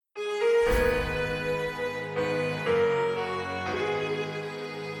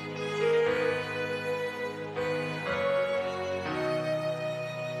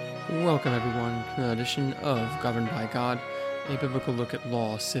Welcome everyone to another edition of Governed by God, a biblical look at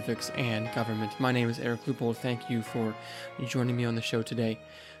law, civics, and government. My name is Eric Leupold. Thank you for joining me on the show today.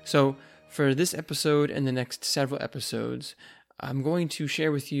 So, for this episode and the next several episodes, I'm going to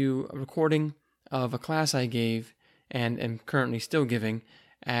share with you a recording of a class I gave and am currently still giving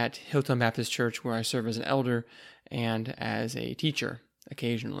at Hilltop Baptist Church, where I serve as an elder and as a teacher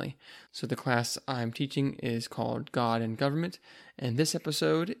occasionally. So the class I'm teaching is called God and Government, and this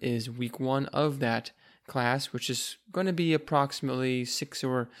episode is week 1 of that class, which is going to be approximately 6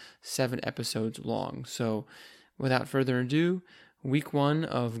 or 7 episodes long. So without further ado, week 1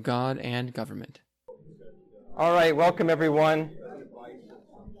 of God and Government. All right, welcome everyone.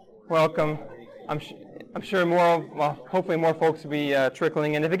 Welcome. I'm sure hopefully more folks will be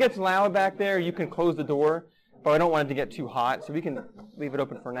trickling in. If it gets loud back there, you can close the door, but I don't want it to get too hot, so we can leave it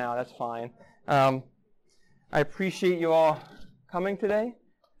open for now. That's fine. I appreciate you all coming today.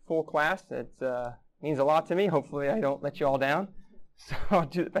 Full class. It means a lot to me. Hopefully I don't let you all down, so I'll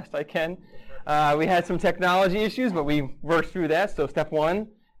do the best I can. We had some technology issues, but we worked through that. So step 1,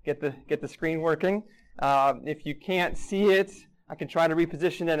 get the screen working. If you can't see it, I can try to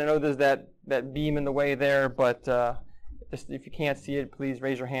reposition it. I know there's that beam in the way there, but just if you can't see it, please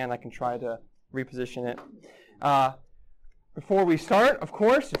raise your hand. I can try to reposition it. Before we start, of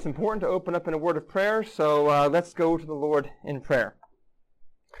course, it's important to open up in a word of prayer, so let's go to the Lord in prayer.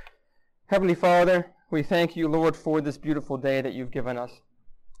 Heavenly Father, we thank you, Lord, for this beautiful day that you've given us.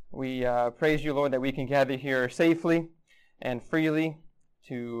 We praise you, Lord, that we can gather here safely and freely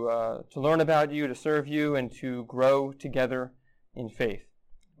to learn about you, to serve you, and to grow together in faith.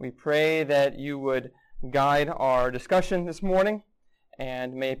 We pray that you would guide our discussion this morning,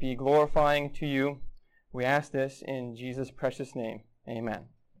 and may it be glorifying to you. We ask this in Jesus' precious name. Amen.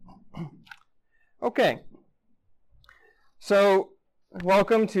 Okay. So,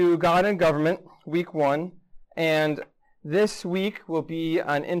 welcome to God and Government, week 1. And this week will be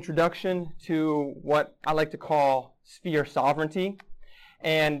an introduction to what I like to call sphere sovereignty.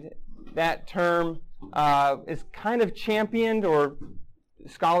 And that term is kind of championed, or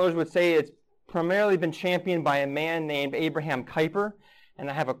scholars would say it's primarily been championed by a man named Abraham Kuyper. And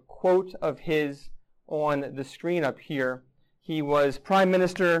I have a quote of his on the screen up here. He was Prime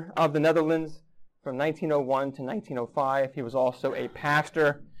Minister of the Netherlands from 1901 to 1905. He was also a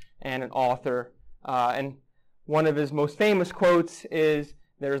pastor and an author. And one of his most famous quotes is,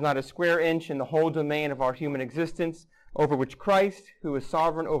 "There is not a square inch in the whole domain of our human existence over which Christ, who is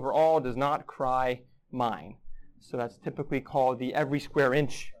sovereign over all, does not cry, mine." So that's typically called the every square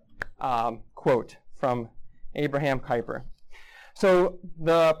inch quote from Abraham Kuyper. So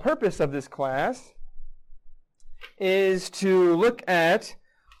the purpose of this class is to look at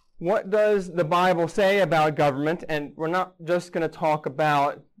what does the Bible say about government, and we're not just going to talk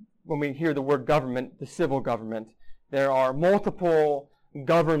about, when we hear the word government, the civil government. There are multiple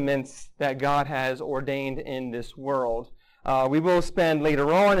governments that God has ordained in this world. We will spend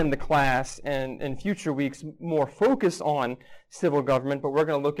later on in the class and in future weeks more focus on civil government, but we're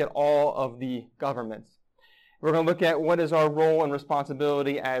going to look at all of the governments. We're going to look at what is our role and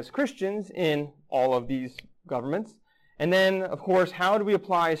responsibility as Christians in all of these governments. And then, of course, how do we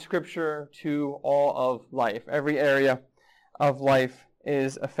apply Scripture to all of life? Every area of life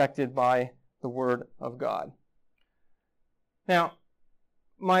is affected by the Word of God. Now,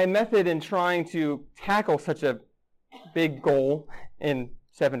 my method in trying to tackle such a big goal in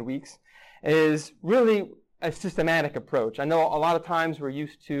 7 weeks is really a systematic approach. I know a lot of times we're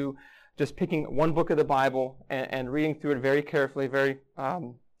used to just picking one book of the Bible and reading through it very carefully, very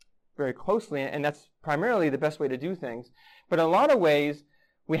closely, and that's primarily the best way to do things. But in a lot of ways,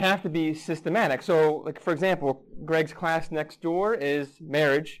 we have to be systematic. So, like for example, Greg's class next door is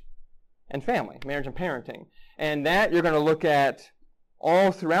marriage and family, marriage and parenting. And that you're going to look at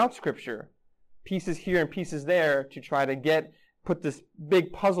all throughout Scripture, pieces here and pieces there, to try to put this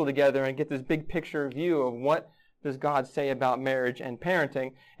big puzzle together and get this big picture view of what does God say about marriage and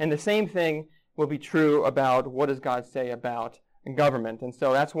parenting. And the same thing will be true about what does God say about government. And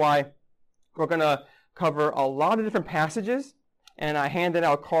so that's why we're going to cover a lot of different passages, and I handed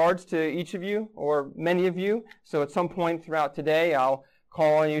out cards to each of you, or many of you. So at some point throughout today, I'll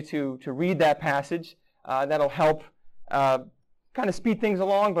call on you to read that passage. That'll help kind of speed things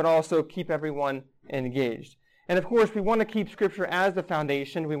along, but also keep everyone engaged. And of course, we want to keep Scripture as the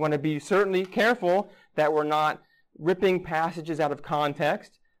foundation. We want to be certainly careful that we're not ripping passages out of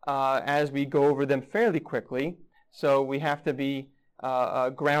context as we go over them fairly quickly. So we have to be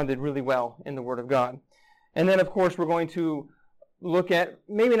grounded really well in the Word of God. And then, of course, we're going to look at,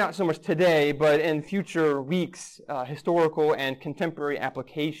 maybe not so much today, but in future weeks, historical and contemporary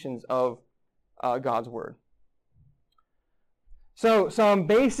applications of God's Word. So some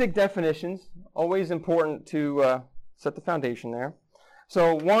basic definitions, always important to set the foundation there.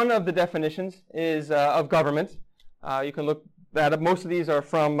 So one of the definitions is of government. You can look that up. Most of these are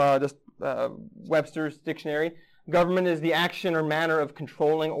from just Webster's dictionary. Government is the action or manner of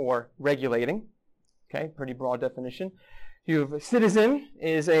controlling or regulating. Okay, pretty broad definition. You have citizen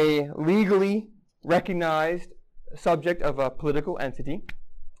is a legally recognized subject of a political entity.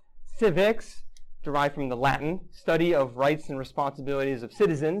 Civics, derived from the Latin, study of rights and responsibilities of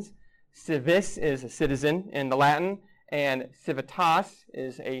citizens. Civis is a citizen in the Latin, and civitas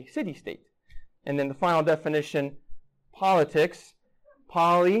is a city-state. And then the final definition, politics.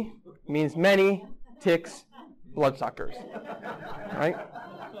 Poly means many, ticks, bloodsuckers. Right?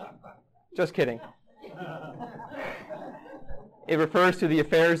 Just kidding. It refers to the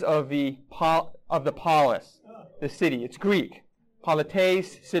affairs of the polis, the city. It's Greek.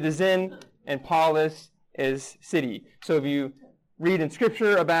 Polites, citizen, and polis is city. So if you read in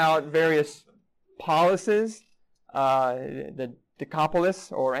Scripture about various polises, the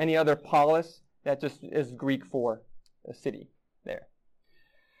Decapolis or any other polis, that just is Greek for a city there.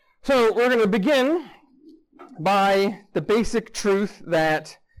 So we're going to begin by the basic truth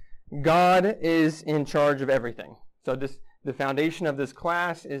that God is in charge of everything. So the foundation of this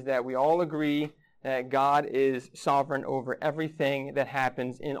class is that we all agree that God is sovereign over everything that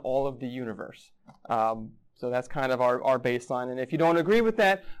happens in all of the universe. So that's kind of our baseline. And if you don't agree with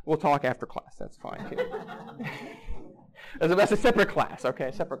that, we'll talk after class. That's fine, too. That's a separate class,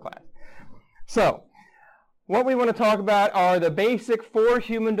 okay? Separate class. So what we want to talk about are the basic 4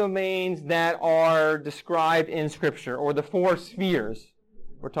 human domains that are described in Scripture, or the 4 spheres.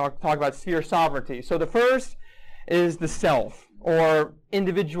 We're talking about sphere sovereignty. So the first is the self, or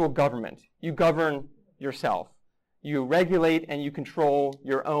individual government. You govern yourself. You regulate and you control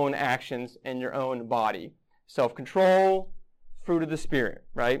your own actions and your own body. Self-control, fruit of the Spirit,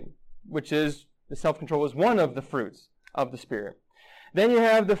 right? Which is, the self-control is one of the fruits of the Spirit. Then you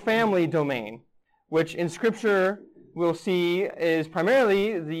have the family domain, which in Scripture we'll see is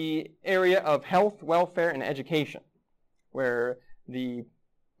primarily the area of health, welfare, and education, where the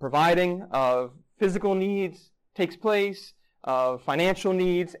providing of physical needs takes place, of financial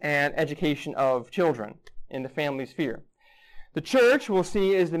needs, and education of children in the family sphere. The church, we'll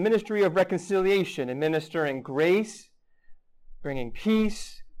see, is the ministry of reconciliation, administering grace, bringing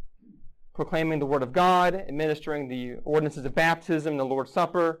peace, proclaiming the Word of God, administering the ordinances of baptism, the Lord's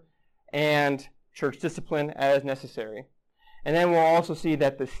Supper, and church discipline as necessary. And then we'll also see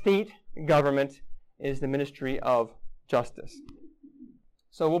that the state government is the ministry of justice.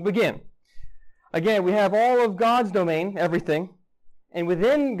 So we'll begin. Again, we have all of God's domain, everything, and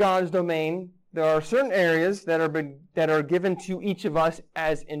within God's domain, there are certain areas that are given to each of us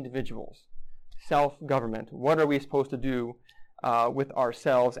as individuals. Self-government. What are we supposed to do with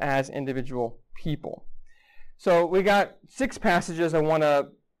ourselves as individual people? So we got 6 passages I want to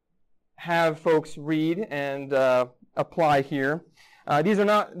have folks read and apply here. These are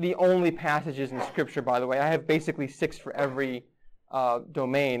not the only passages in Scripture, by the way. I have basically 6 for every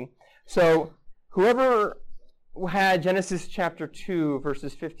domain. So whoever had Genesis chapter 2,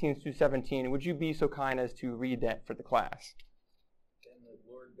 verses 15 through 17, would you be so kind as to read that for the class? Then the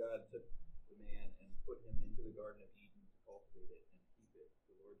Lord God took the man and put him into the Garden of Eden to cultivate it and keep it.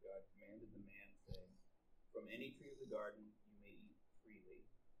 The Lord God commanded the man, saying, "From any tree of the garden you may eat freely,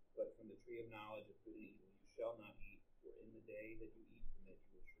 but from the tree of knowledge of good and evil you shall not eat, for in the day that you eat from it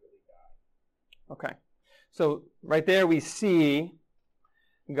you will surely die." Okay. So right there we see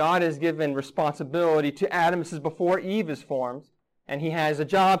God has given responsibility to Adam. This is before Eve is formed, and he has a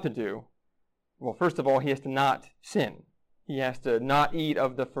job to do. Well, first of all, he has to not sin. He has to not eat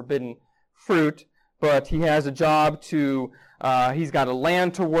of the forbidden fruit, but he has a job to, he's got a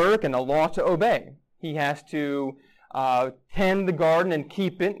land to work and a law to obey. He has to tend the garden and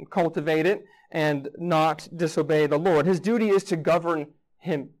keep it and cultivate it and not disobey the Lord. His duty is to govern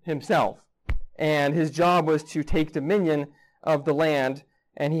himself, and his job was to take dominion of the land.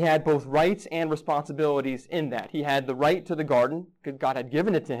 And he had both rights and responsibilities in that. He had the right to the garden, because God had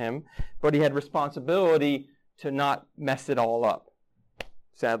given it to him, but he had responsibility to not mess it all up.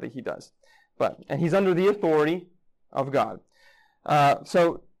 Sadly, he does. And he's under the authority of God.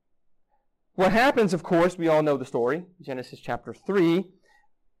 So what happens, of course, we all know the story. Genesis chapter 3.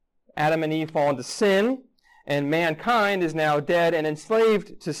 Adam and Eve fall into sin, and mankind is now dead and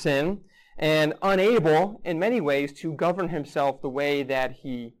enslaved to sin, and unable, in many ways, to govern himself the way that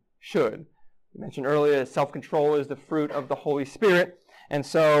he should. We mentioned earlier that self-control is the fruit of the Holy Spirit. And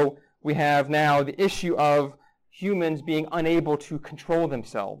so we have now the issue of humans being unable to control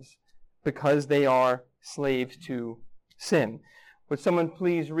themselves because they are slaves to sin. Would someone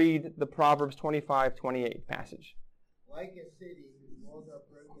please read the Proverbs 25:28 passage? Like a city whose walls are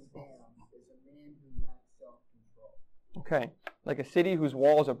broken down is a man who lacks self-control. Okay. Like a city whose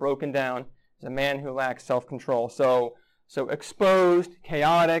walls are broken down is a man who lacks self-control. So exposed,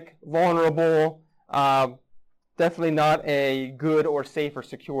 chaotic, vulnerable, definitely not a good or safe or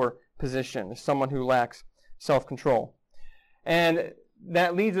secure position. Someone who lacks self-control. And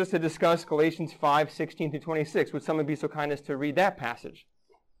that leads us to discuss Galatians 5:16-26. Would someone be so kind as to read that passage?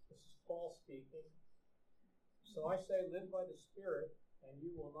 This is Paul speaking. So I say, live by the Spirit, and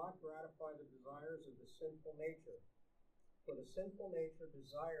you will not gratify the desires of the sinful nature. For the sinful nature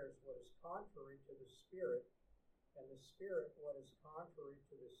desires what is contrary to the Spirit, and the Spirit what is contrary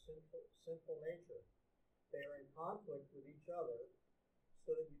to the sinful nature. They are in conflict with each other,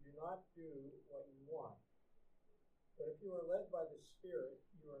 so that you do not do what you want. But if you are led by the Spirit,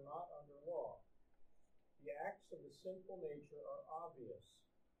 you are not under law. The acts of the sinful nature are obvious: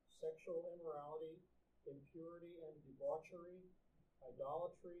 sexual immorality, impurity and debauchery,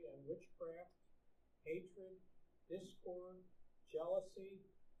 idolatry and witchcraft, hatred, discord, jealousy,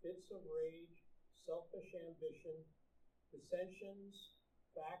 fits of rage, selfish ambition, dissensions,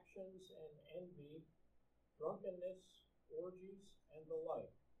 factions and envy, drunkenness, orgies, and the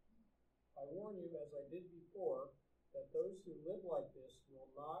like. I warn you, as I did before, that those who live like this will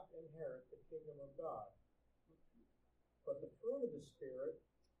not inherit the kingdom of God. But the fruit of the Spirit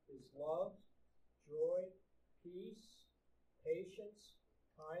is love, joy, peace, patience,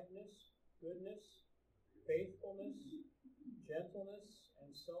 kindness, goodness, faithfulness, gentleness,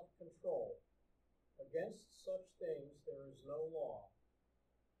 and self-control. Against such things there is no law.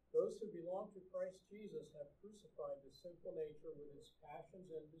 Those who belong to Christ Jesus have crucified the sinful nature with its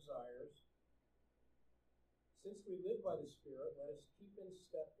passions and desires. Since we live by the Spirit, let us keep in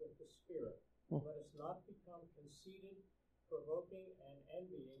step with the Spirit. Let us not become conceited, provoking, and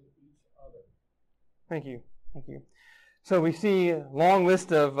envying each other. Thank you. Thank you. So we see a long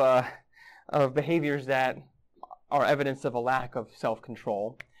list of behaviors that are evidence of a lack of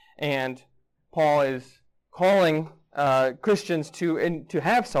self-control. And Paul is calling Christians to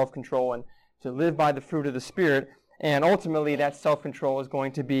have self-control and to live by the fruit of the Spirit. And ultimately, that self-control is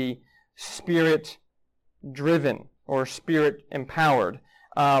going to be Spirit-driven or Spirit-empowered.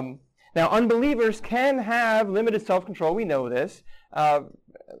 Now, unbelievers can have limited self-control. We know this.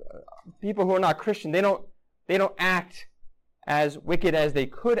 People who are not Christian, they don't act as wicked as they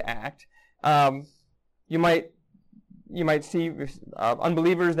could act. You might see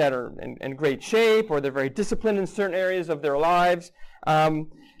unbelievers that are in great shape, or they're very disciplined in certain areas of their lives.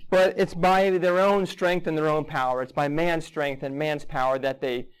 But it's by their own strength and their own power. It's by man's strength and man's power that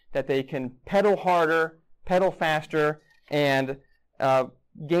they can pedal harder, pedal faster, and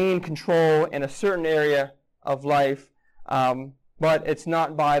gain control in a certain area of life. But it's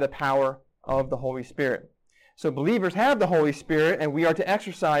not by the power of the Holy Spirit. So believers have the Holy Spirit, and we are to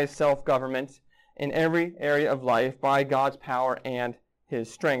exercise self-government in every area of life by God's power and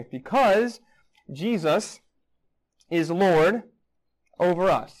His strength, because Jesus is Lord over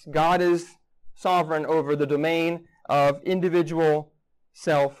us. God is sovereign over the domain of individual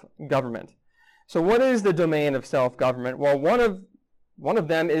self-government. So what is the domain of self-government? Well, one of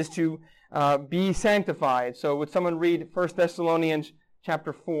them is to be sanctified. So would someone read 1 Thessalonians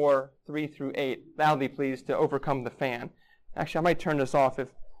chapter 4, 3 through 8? Loudly, please, to overcome the fan. Actually, I might turn this off if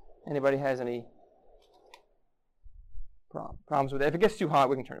anybody has any problems with it. If it gets too hot,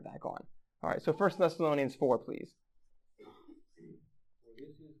 we can turn it back on. All right, so 1 Thessalonians 4, please. For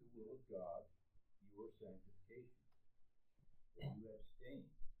this is the will of God, your sanctification, that you abstain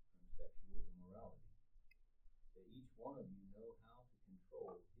from sexual immorality, that each one of you know how to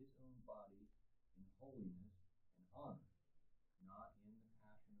control his own body in holiness and honor, not in the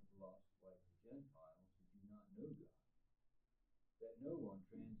passion of lust like the Gentiles who do not know God, that no one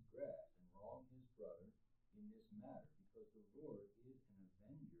transgress and wrong his brother in this matter, because the Lord is an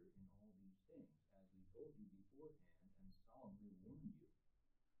avenger in all these things, as we told you beforehand and solemnly warned you.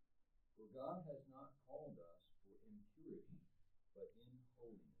 For God has not called us for impurity, but in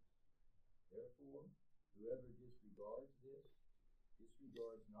holiness. Therefore, whoever disregards this,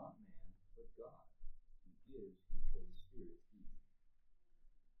 disregards not man, but God, who gives his Holy Spirit to you.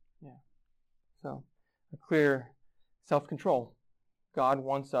 Yeah. So, a clear self-control. God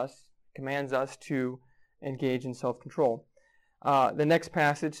commands us to engage in self-control. The next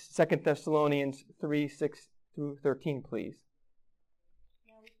passage, 2 Thessalonians 3, 6 through 13, please.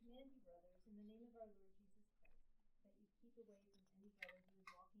 Now we command you, brothers, in the away from any brother who is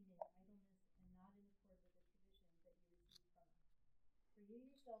walking in idleness and not in accord with the traditions that you received from us. For you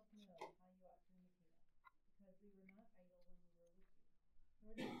yourselves know how you ought to imitate us, because we were not idle when we were with you.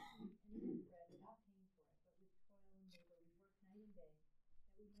 Nor did we eat anyone's bread without paying for it, but with toil and labor we worked night and day,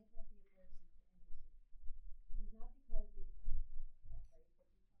 that we might not be a burden to any of you. It was not because we did not have that right,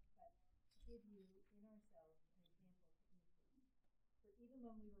 but to give you in ourselves an example to imitate. For even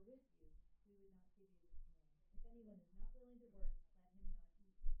when we were with you, we would not give you this command: if anyone is not willing to work, let him not eat.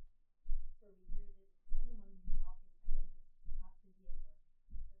 For we hear that some among you walk in idleness, not busy at work,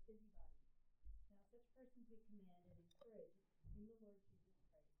 but busybodies. Now such persons we command and encourage in the Lord Jesus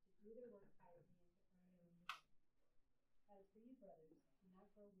Christ to do their work quietly and to earn their own living. As for you, brothers, do not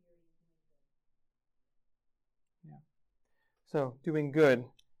grow weary in doing good. Yeah. So, doing good,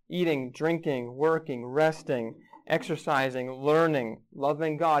 eating, drinking, working, resting, exercising, learning,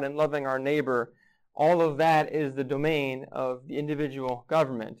 loving God and loving our neighbor, all of that is the domain of the individual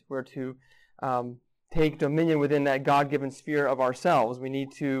government. We're to take dominion within that God-given sphere of ourselves. We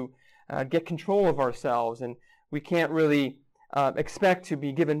need to get control of ourselves, and we can't really expect to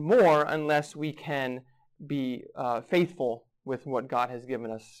be given more unless we can be faithful with what God has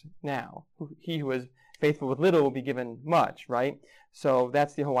given us now. He who is faithful with little will be given much, right? So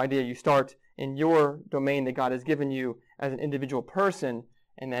that's the whole idea. You start in your domain that God has given you as an individual person,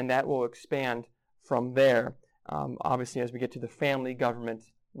 and then that will expand from there. Obviously, as we get to the family government,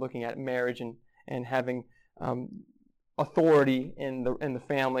 looking at marriage and having authority in the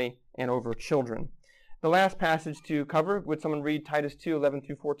family and over children. The last passage to cover, would someone read Titus 2:11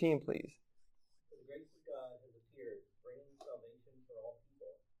 through 14, please? For the grace of God has appeared, bringing salvation for all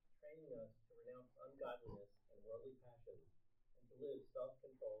people, training us to renounce ungodliness and worldly passions, and to live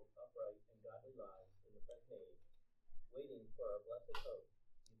self-controlled, upright, and godly lives in the present age, waiting for our blessed hope,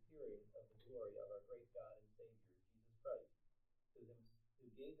 the appearing of the glory of our great God and Savior, Jesus Christ, who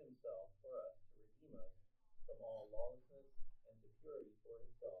gave himself for us to redeem us from all lawlessness and to purity for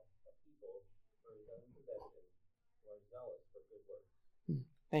himself, a people for his own possession, who are zealous for good works.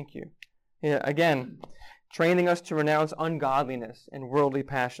 Thank you. Yeah, again, training us to renounce ungodliness and worldly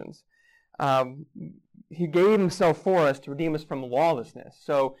passions. He gave himself for us to redeem us from lawlessness.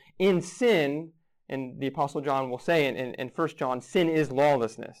 So in sin, and the Apostle John will say in 1 John, sin is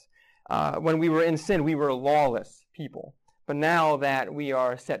lawlessness. When we were in sin, we were lawless people. But now that we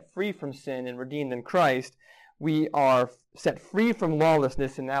are set free from sin and redeemed in Christ, we are set free from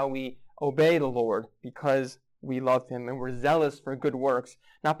lawlessness, and now we obey the Lord because we love him, and we're zealous for good works,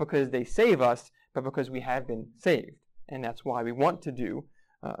 not because they save us, but because we have been saved. And that's why we want to do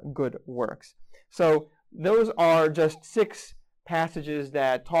good works. So those are just 6 passages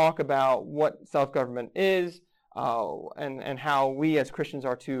that talk about what self-government is and how we as Christians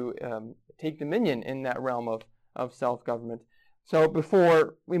are to take dominion in that realm of self-government. So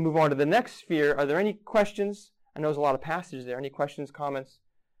before we move on to the next sphere, are there any questions? I know there's a lot of passages there. Any questions, comments,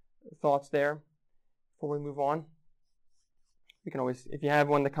 thoughts there before we move on? We can always, if you have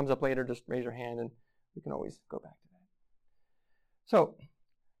one that comes up later, just raise your hand and we can always go back to that. So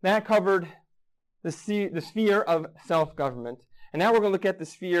that covered the sphere of self-government. And now we're going to look at the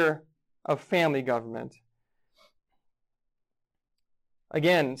sphere of family government.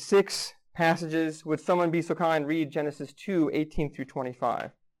 Again, 6 passages. Would someone be so kind, read Genesis 2:18 through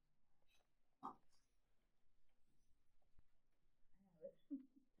 25.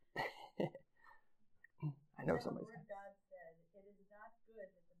 I know somebody's. The Lord God said, "It is not good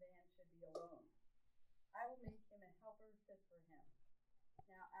that the man should be alone. I will make him a helper fit for him."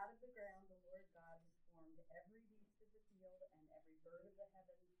 Now out of the ground the Lord God had formed every beast of the field and every bird of the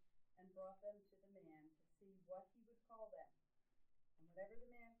heavens, and brought them to the man to see what he would call them. And whatever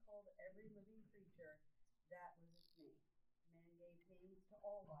the man called every living creature, that was its name. The man gave names to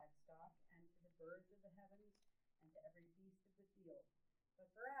all livestock, and to the birds of the heavens, and to every beast of the field.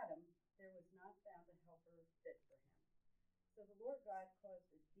 But for Adam there was not found a helper fit for him. So the Lord God caused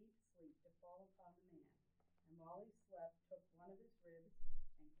a deep sleep to fall upon the man, and while he slept took one of his ribs,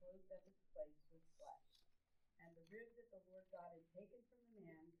 and closed up its place with flesh. And the rib that the Lord God had taken from the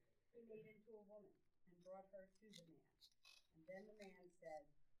man he made into a woman, and brought her to the man. And then the man said,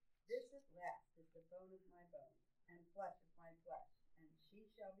 "This at last is the bone of my bones, and flesh of my flesh, and she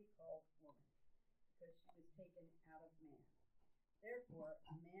shall be called woman, because she was taken out of man. Therefore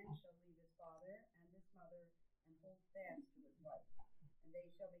a man shall leave his father and his mother, and hold fast to his wife, and they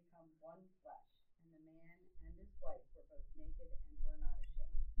shall become one flesh. And the man and his wife were both naked and were not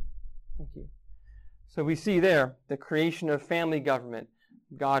ashamed." Thank you. So we see there the creation of family government.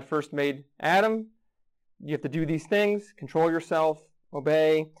 God first made Adam. You have to do these things, control yourself,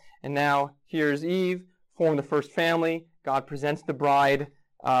 obey. And now here's Eve, form the first family. God presents the bride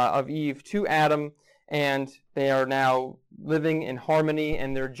of Eve to Adam, and they are now living in harmony,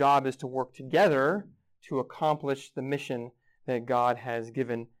 and their job is to work together to accomplish the mission that God has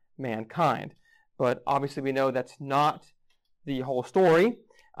given mankind. But obviously we know that's not the whole story.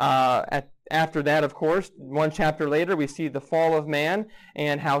 After that, of course, one chapter later, we see the fall of man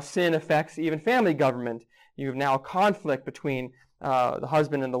and how sin affects even family government. You have now conflict between the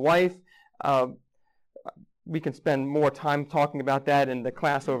husband and the wife. We can spend more time talking about that in the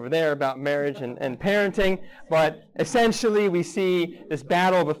class over there about marriage and parenting. But essentially, we see this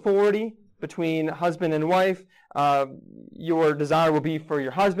battle of authority between husband and wife. Your desire will be for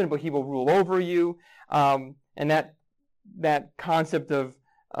your husband, but he will rule over you. And that concept of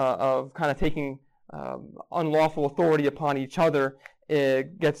kind of taking unlawful authority upon each other,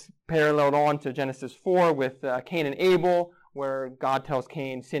 it gets paralleled on to Genesis 4 with Cain and Abel, where God tells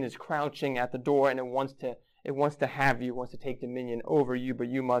Cain, sin is crouching at the door and it wants to have you, wants to take dominion over you, but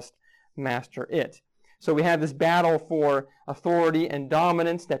you must master it. So we have this battle for authority and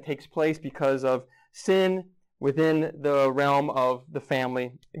dominance that takes place because of sin within the realm of the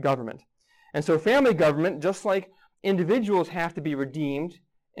family government. And so family government, just like individuals have to be redeemed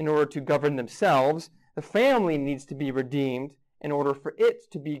in order to govern themselves, the family needs to be redeemed in order for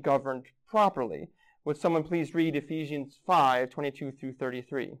it to be governed properly. Would someone please read Ephesians 5:22 through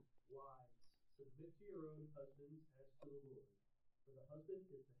 33? Wives, submit to your own husbands as to the Lord. For the husband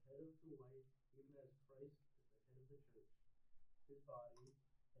is the head of the wife, even as Christ is the head of the church, his body,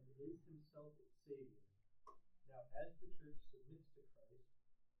 and is himself its Savior. Now as the church submits to Christ,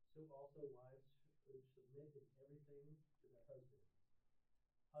 so also wives should submit in everything to their husbands.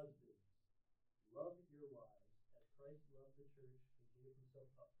 Husbands, love your wives, as Christ loved the church and gave himself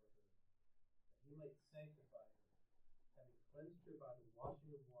up for her, that he might sanctify her, having cleansed her by the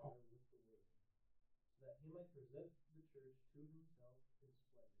washing of water with the word, so that he might present the church to himself in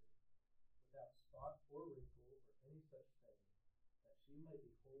splendor, without spot or wrinkle or any such thing, that she might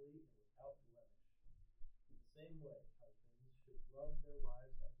be holy and without blemish. In the same way, husbands should love their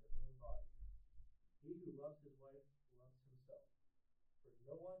wives as their own bodies. He who loves his wife loves himself. For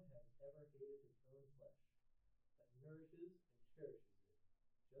no one has ever hated his own flesh, but nourishes and cherishes it,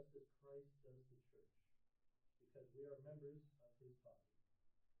 just as Christ does the church, because we are members of his body.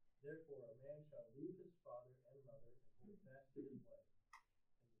 Therefore a man shall leave his father and mother and hold fast to his wife,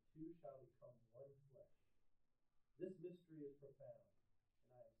 and the two shall become one flesh. This mystery is profound,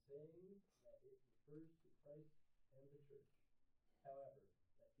 and I am saying that it refers to Christ and the church. However,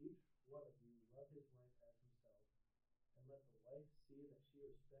 that each one of you love his wife as himself, and let the wife see that she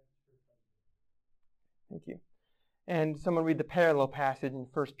respects her husband. Thank you. And someone read the parallel passage in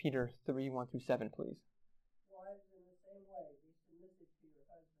 1 Peter 3:1-7, please. Wives, in the same way, be submissive to your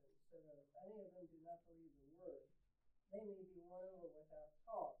husbands, so that if any of them do not believe the word, they may be won over without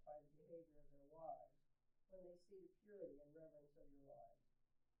fault by the behavior of their wives, when they see the purity and reverence of your wives.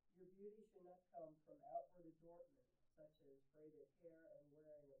 Your beauty should not come from outward adornment, such as braided hair and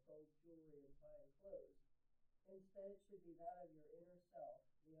wearing of gold jewelry and fine clothes. Instead, it should be that of your inner self,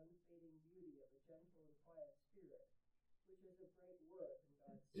 the unfading beauty of a gentle and quiet spirit, which is of great worth in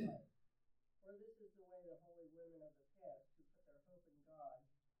God's sight. For this is the way the holy women of the past, who put their hope in God,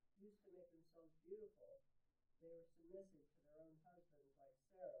 used to make themselves beautiful. They were submissive to their own husbands, like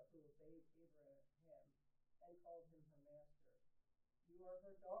Sarah, who obeyed Abraham and called him her master. You are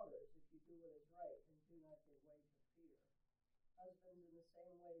her daughters if you do what is right and do not give way to fear. Husbands, in the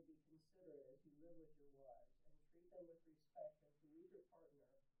same way, be considerate as you live with your wives, and treat them with respect as the weaker partner,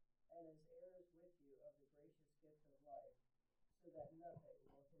 and as heirs with you of the gracious gift of life, so that nothing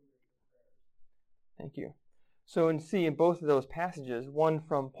will hinder your prayers. Thank you. So in both of those passages, one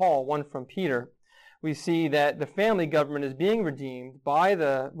from Paul, one from Peter, we see that the family government is being redeemed by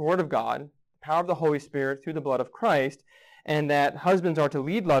the Word of God, the power of the Holy Spirit through the blood of Christ, and that husbands are to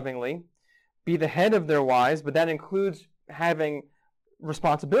lead lovingly, be the head of their wives, but that includes having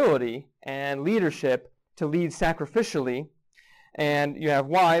responsibility and leadership to lead sacrificially. And you have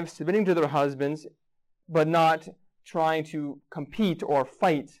wives submitting to their husbands, but not trying to compete or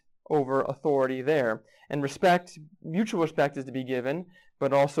fight over authority there. And mutual respect is to be given,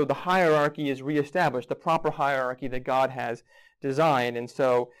 but also the hierarchy is reestablished, the proper hierarchy that God has designed. And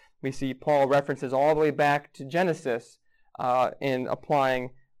so we see Paul references all the way back to Genesis in applying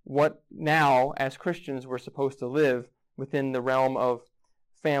what now, as Christians, we're supposed to live within the realm of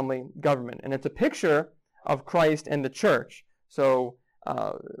family government. And it's a picture of Christ and the church. So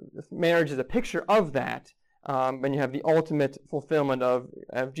marriage is a picture of that. And you have the ultimate fulfillment of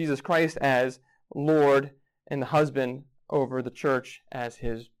Jesus Christ as Lord and the husband over the church as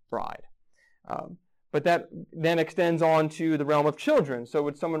his bride. But that then extends on to the realm of children. So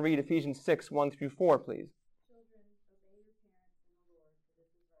would someone read Ephesians 6, 1 through 4, please? Children, obey your parents in the Lord, for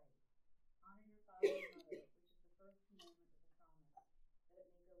this is right. Honor your father and mother, which is the first commandment with a promise, that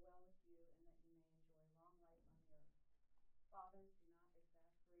it may go well with you and that you may enjoy long life on the earth. Fathers, do not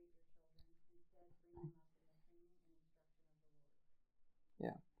exasperate your children. Instead, bring them up in the training and instruction of the Lord.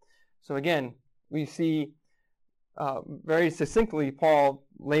 Yeah. So again, we see very succinctly, Paul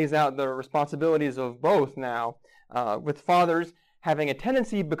lays out the responsibilities of both now, with fathers having a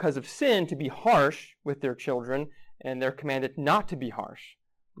tendency because of sin to be harsh with their children, and they're commanded not to be harsh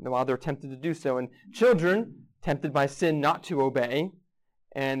while they're tempted to do so. And children, tempted by sin not to obey,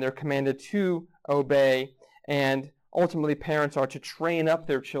 and they're commanded to obey. And ultimately, parents are to train up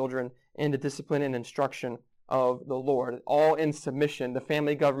their children in the discipline and instruction of the Lord, all in submission. The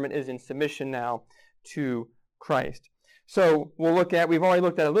family government is in submission now to Christ. So we've already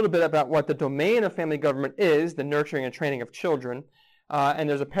looked at a little bit about what the domain of family government is, the nurturing and training of children. And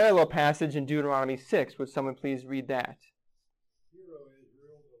there's a parallel passage in Deuteronomy 6. Would someone please read that? Hear, O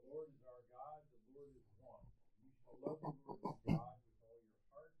Israel, the Lord is our God, the Lord is one. You shall love the Lord your God with all your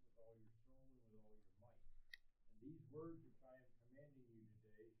heart, with all your soul, and with all your might. And these words which I am commanding you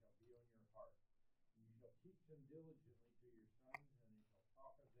today shall be on your heart. And you shall teach them diligently to your sons, and they shall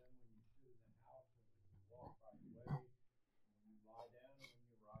talk of them when you sit in the house, and when you walk by the way, and when you lie down, and when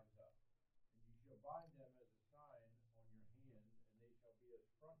you rise up. And you shall bind them as a sign on your hand, and they shall be as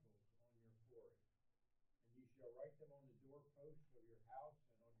frontals on your forehead. And you shall write them on the doorposts of your house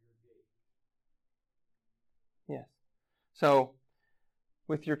and on your gates. Yes. So,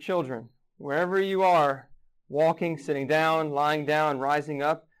 with your children, wherever you are, walking, sitting down, lying down, rising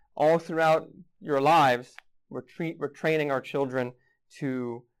up, all throughout your lives, we're training our children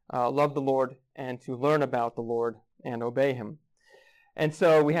to love the Lord and to learn about the Lord and obey Him. And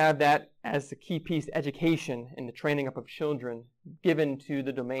so we have that as the key piece, education and the training up of children given to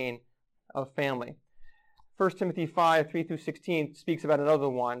the domain of family. 1 Timothy 5, 3 through 16 speaks about another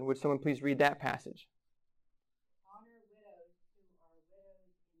one. Would someone please read that passage? Honor widows who are widows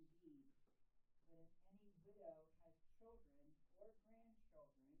indeed. But if any widow has children or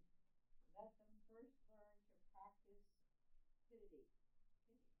grandchildren, let them first learn to practice piety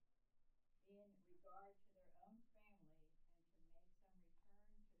in regard to their own family and to make some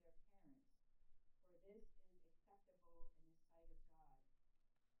return to their parents, for this is acceptable in the sight of God.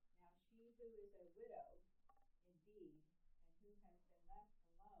 Now she who is a widow indeed, and who has been left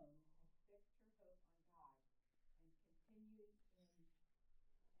alone, has fixed her hope on God, and continues in entreaties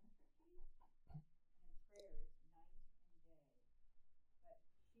and prayers night and day. But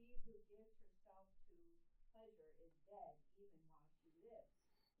she who gives herself to pleasure is dead even while she lives.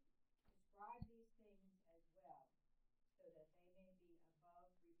 Prescribe these things as well, so that they may be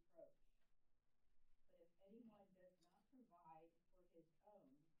above reproach. But if anyone does not provide for his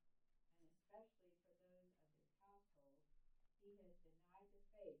own, and especially for those of his household, he has denied the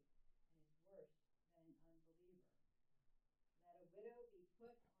faith and is worse than an unbeliever. Let a widow be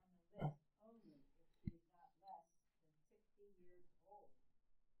put on the list only if she is not less than 60 years old,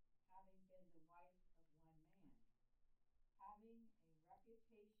 having been the wife of one man, having a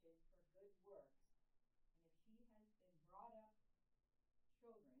reputation for good works, and if she has been brought up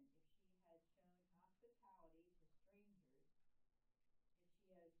children, if she has shown hospitality to strangers, if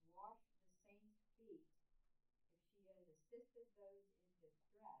she has washed the saints' feet, if she has assisted those in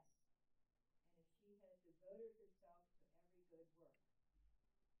distress, and if she has devoted herself to every good work.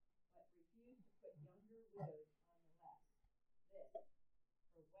 But refuse to put younger widows on the list,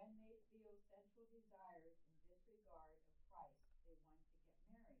 for when they feel sensual desires in disregard of Christ, they want to get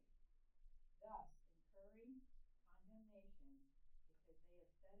married, thus incurring condemnation because they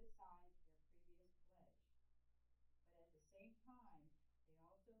have set aside their previous pledge. But at the same time, they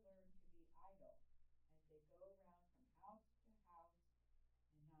also learn to be idle, as they go around from house to house,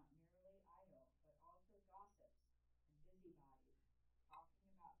 and not merely idle, but also gossips and busybodies, talking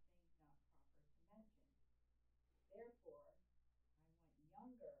about things not proper to mention. Therefore, I want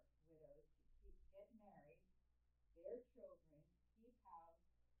younger widows to get married, bear children, keep house,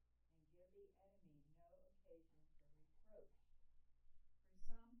 and give the enemy no occasion for reproach. For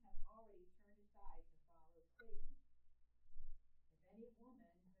some have already turned aside to follow Satan. If any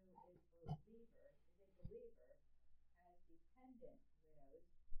woman who is a believer has dependent widows,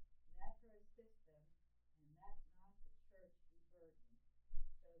 let her assist them, and let not the church be burdened,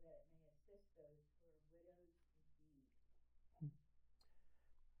 so that it may assist those who are widows indeed.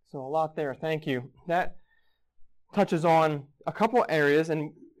 So a lot there. Thank you. That touches on a couple areas,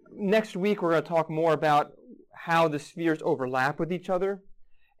 and next week we're going to talk more about how the spheres overlap with each other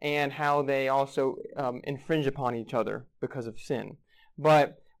and how they also infringe upon each other because of sin.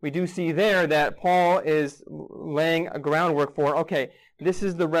 But we do see there that Paul is laying a groundwork for, okay, this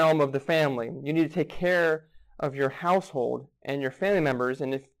is the realm of the family. You need to take care of your household and your family members,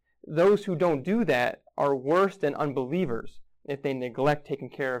 and if those who don't do that are worse than unbelievers if they neglect taking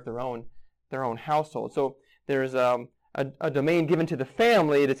care of their own household. So there's a domain given to the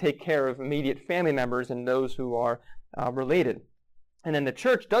family to take care of immediate family members and those who are related. And then the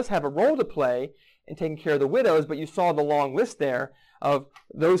church does have a role to play in taking care of the widows, but you saw the long list there of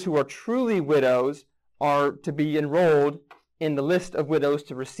those who are truly widows are to be enrolled in the list of widows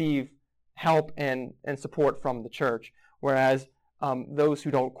to receive help and support from the church, whereas those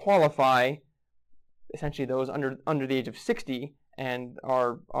who don't qualify, essentially those under the age of 60 and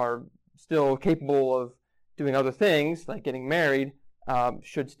are still capable of doing other things like getting married,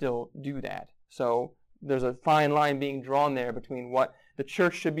 should still do that. So there's a fine line being drawn there between what the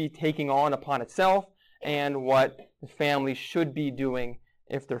church should be taking on upon itself and what the family should be doing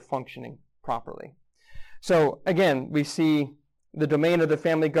if they're functioning properly. So again, we see the domain of the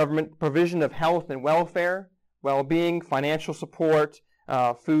family government, provision of health and welfare, well-being, financial support,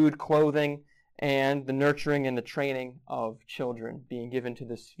 food, clothing, and the nurturing and the training of children being given to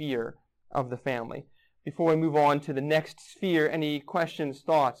the sphere of the family. Before we move on to the next sphere, any questions,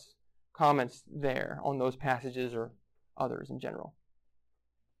 thoughts, comments there on those passages or others in general?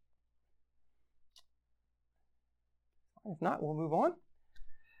 If not, we'll move on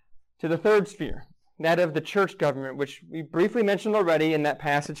to the third sphere, that of the church government, which we briefly mentioned already in that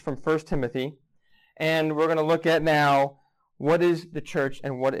passage from 1 Timothy. And we're going to look at now what is the church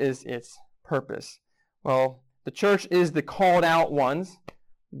and what is its purpose. Well, the church is the called out ones,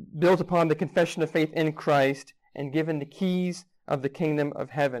 built upon the confession of faith in Christ and given the keys of the kingdom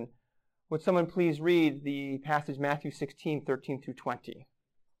of heaven. Would someone please read the passage Matthew 16:13 through 20?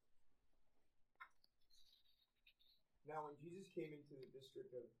 Now when Jesus came into the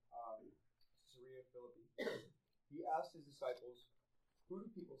district of Caesarea Philippi, he asked his disciples, "Who do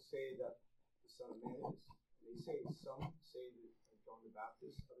people say that the Son of Man is?" And they say, some say that John the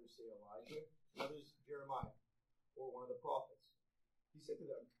Baptist, others say Elijah, and others Jeremiah, or one of the prophets. He said to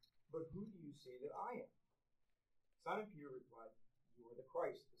them, "But who do you say that I am?" Simon Peter replied, "You are the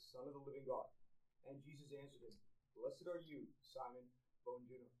Christ, the Son of the living God." And Jesus answered him, "Blessed are you, Simon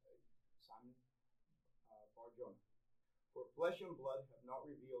Bar-Jonah, for flesh and blood have not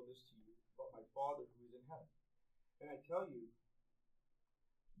revealed this to you, but my Father who is in heaven. And I tell you,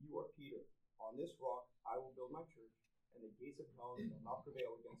 you are Peter. On this rock I will build my church, and the gates of hell shall not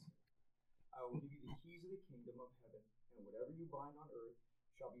prevail against it. I will give you the keys of the kingdom of heaven, and whatever you bind on earth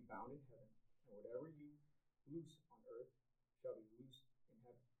shall be bound in heaven, and whatever you loose on earth shall be loosed in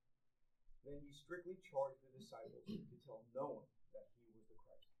heaven." Then he strictly charged the disciples to tell no one that he was the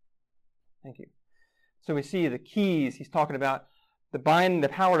Christ. Thank you. So we see the keys. He's talking about the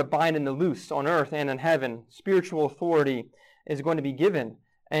power to bind and to loose on earth and in heaven. Spiritual authority is going to be given.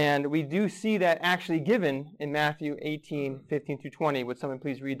 And we do see that actually given in Matthew 18:15 through 20. Would someone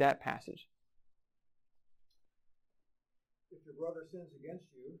please read that passage? If your brother sins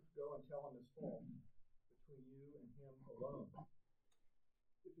against you, go and tell him his fault between you and him alone.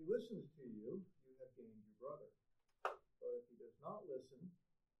 If he listens to you, you have gained your brother. But if he does not listen,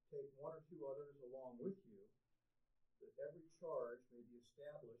 take one or two others along with you, that every charge may be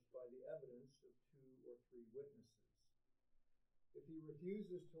established by the evidence of 2 or 3 witnesses. If he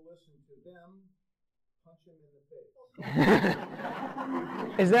refuses to listen to them, punch him in the face.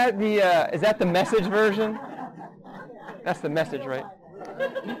 Is that the Message version? That's the Message, right?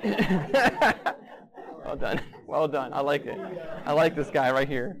 Well done. Well done. I like it. I like this guy right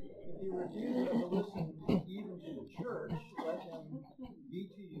here. If he refuses to listen even to the church, let him be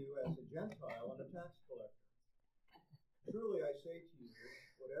to you as a Gentile and a tax collector. Truly I say to you,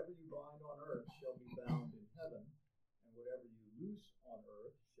 whatever you bind on earth shall be bound in heaven, and whatever you loose on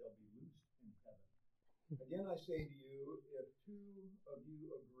earth shall be loosed in heaven. Again I say to you, if 2 of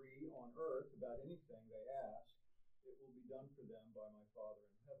you agree on earth about anything they ask, it will be done for them by my Father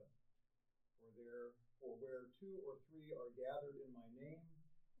in heaven. For where 2 or 3 are gathered in my name,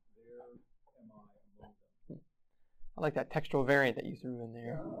 there am I among them. I like that textual variant that you threw in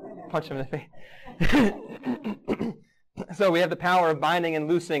there. Punch him in the face. So we have the power of binding and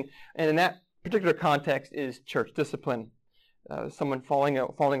loosing, and in that particular context is church discipline. Someone falling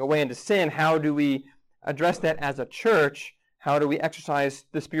away into sin, how do we address that as a church? How do we exercise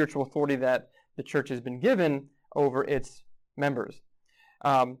the spiritual authority that the church has been given over its members?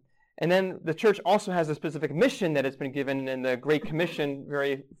 And then the church also has a specific mission that it's been given in the Great Commission,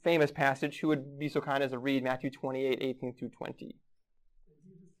 very famous passage. Who would be so kind as to read Matthew 28:18 through 20? And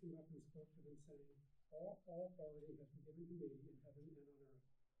Jesus him up and spoke to them, saying, all authority has been given to me in heaven and on earth.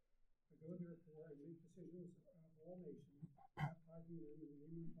 So go therefore and make disciples of all nations, baptizing them in the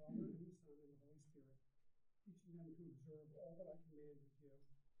name of the Father and the Son and the Holy Spirit, teaching them to observe all that I commanded you,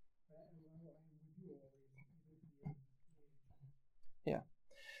 and lo, I am with you always, even to the end of the age. Yeah.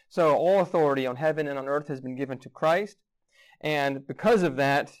 So all authority on heaven and on earth has been given to Christ, and because of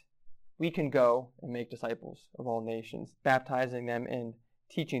that, we can go and make disciples of all nations, baptizing them and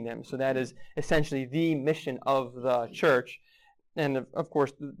teaching them. So that is essentially the mission of the church. And of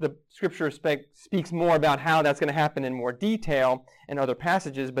course, the scripture speaks more about how that's going to happen in more detail in other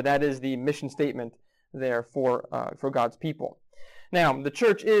passages, but that is the mission statement there for God's people. Now, the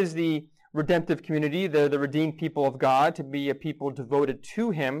church is the redemptive community, the redeemed people of God, to be a people devoted to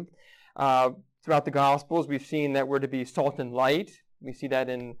Him. Throughout the Gospels, we've seen that we're to be salt and light. We see that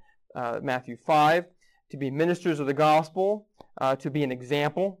in Matthew 5, to be ministers of the gospel, to be an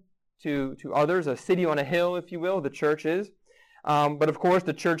example to others, a city on a hill, if you will, the church is. But of course,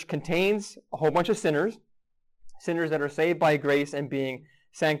 the church contains a whole bunch of sinners that are saved by grace and being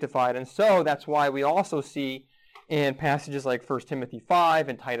sanctified. And so that's why we also see in passages like 1 Timothy 5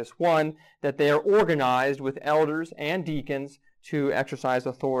 and Titus 1 that they are organized with elders and deacons to exercise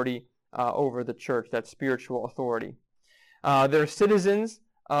authority over the church, that spiritual authority. They're citizens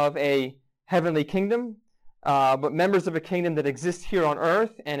of a heavenly kingdom, but members of a kingdom that exists here on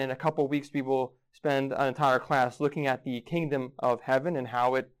earth, and in a couple weeks we will spend an entire class looking at the kingdom of heaven and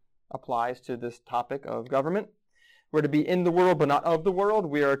how it applies to this topic of government. We're to be in the world but not of the world.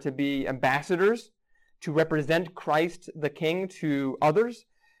 We are to be ambassadors to represent Christ the King to others,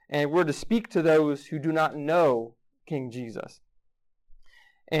 and we're to speak to those who do not know King Jesus.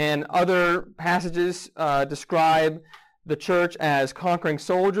 And other passages describe the church as conquering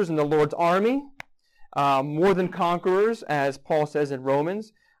soldiers in the Lord's army, more than conquerors, as Paul says in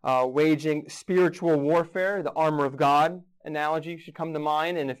Romans, waging spiritual warfare. The armor of God analogy should come to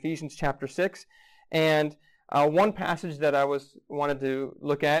mind in Ephesians chapter 6. And one passage that I wanted to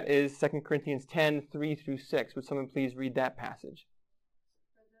look at is 2 Corinthians 10, 3 through 6. Would someone please read that passage?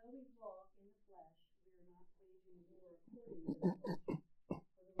 For though we walk in the flesh, we are not waging war according to the flesh.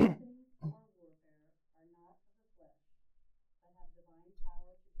 For the weapons of our warfare are not of the flesh, but have divine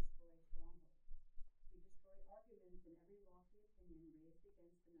power to destroy strongholds. We destroy arguments and every lofty opinion raised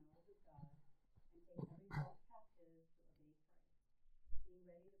against the knowledge of God, and take every thought captive to obey Christ, being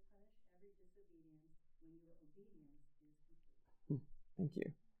ready to punish every disobedience when your obedience is complete. Thank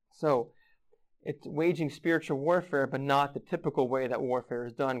you. So, it's waging spiritual warfare, but not the typical way that warfare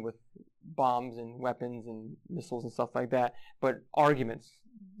is done with bombs and weapons and missiles and stuff like that, but arguments,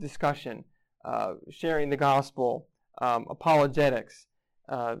 discussion, sharing the gospel, apologetics,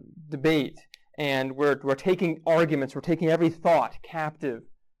 debate, and we're taking arguments, we're taking every thought captive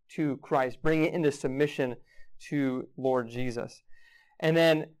to Christ, bringing it into submission to Lord Jesus. And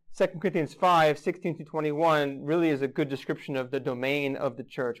then 2 Corinthians 5, 16 to 21 really is a good description of the domain of the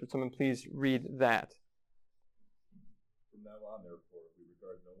church. Would someone please read that? From now on, therefore, we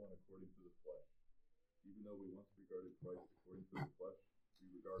regard no one according to the flesh. Even though we once regarded Christ according to the flesh, we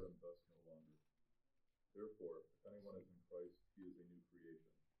regard him thus no longer. Therefore, if anyone is in Christ, he is a new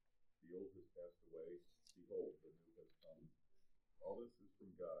creation. The old has passed away. Behold, the new has come. All this is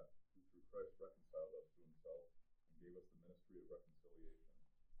from God, who through Christ reconciled us to himself and gave us the ministry of reconciliation.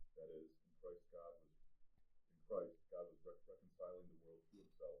 That is, in Christ God was reconciling the world to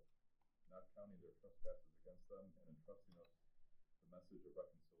himself, not counting their trespasses against them, and entrusting us the message of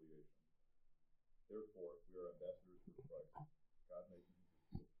reconciliation. Therefore, we are ambassadors for Christ, God making his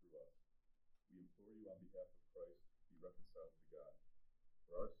appeal through us. We implore you on behalf of Christ, be reconciled to God.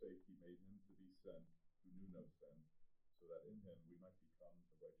 For our sake he made him to be sin, who knew no sin, so that in him we might become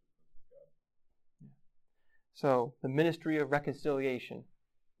the righteousness of God. So, the ministry of reconciliation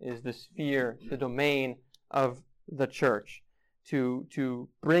is the sphere, the domain of the church, to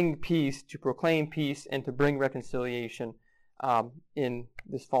bring peace, to proclaim peace, and to bring reconciliation in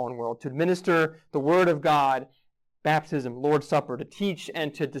this fallen world, to administer the Word of God, baptism, Lord's Supper, to teach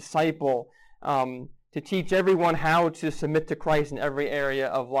and to disciple, to teach everyone how to submit to Christ in every area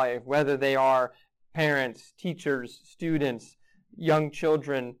of life, whether they are parents, teachers, students, young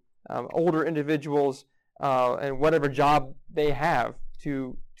children, older individuals, and whatever job they have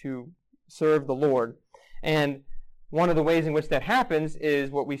to serve the Lord. And one of the ways in which that happens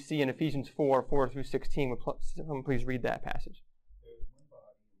is what we see in Ephesians 4, 4 through 16. Would someone please read that passage? There is one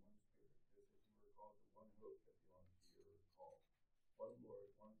body and one spirit, just as you were called to one hope that belongs to your call. One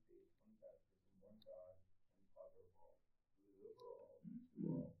Lord, one faith, one baptism, one God, and Father of all, who is over all, and to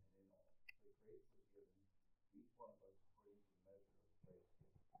all, and in all. The grace was given each one of us according to the measure of the grace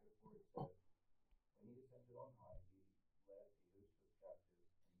given.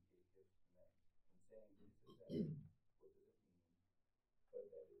 what does it mean? But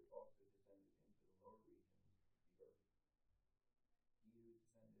that it also descended into the lower regions, the earth. He who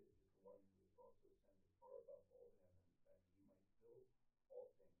descended is the one who is also ascended far above all the heavens, that he might fill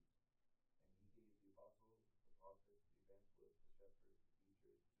all things. And he gave the apostles, the prophets, the evangelists, the shepherds, the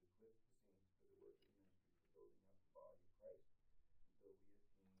teachers, to equip the saints for the work of the ministry, for building up the body of Christ, until we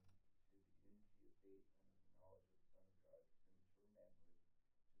attain to the unity of faith and of the knowledge of the Son of God, to mature manhood,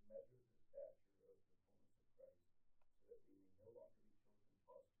 to the measure of the stature of the fullness of Christ, so that we may no longer be children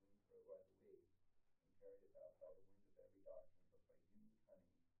tossed to and fro by the waves, and carried about by the wind of every doctrine, but by human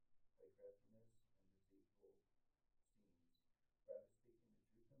cunning, by craftiness and deceitful schemes. Rather, speaking the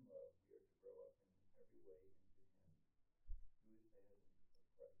truth in love, we are to grow up in every way into Him, who is the head of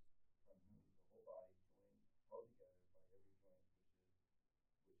Christ, from whom the whole body, joined, held together by every joint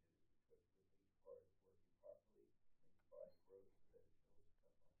which it is equipped with, each part working properly, makes the body grow so that it fills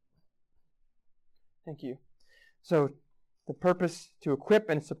itself up in love. Thank you. So the purpose to equip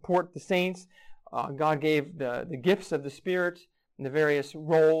and support the saints, God gave the gifts of the Spirit and the various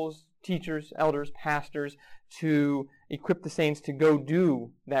roles, teachers, elders, pastors, to equip the saints to go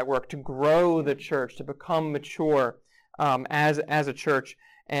do that work, to grow the church, to become mature as a church,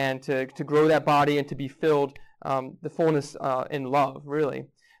 and to grow that body and to be filled the fullness in love, really.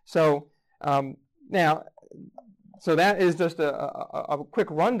 So now, so that is just a quick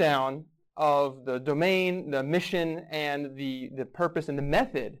rundown of the domain, the mission, and the purpose and the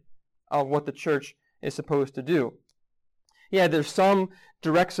method of what the church is supposed to do. Yeah, there's some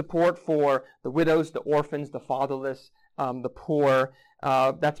direct support for the widows, the orphans, the fatherless, the poor.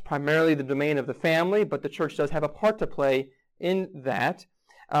 That's primarily the domain of the family, but the church does have a part to play in that.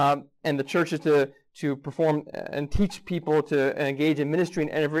 And the church is to perform and teach people to engage in ministry in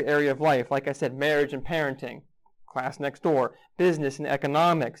every area of life. Like I said, marriage and parenting, class next door, business and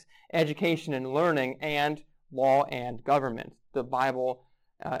economics, education and learning, and law and government. The Bible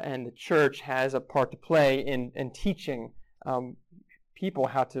and the church has a part to play in teaching people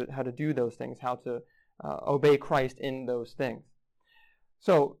how to do those things, how to obey Christ in those things.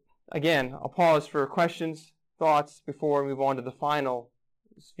 So again, I'll pause for questions, thoughts before we move on to the final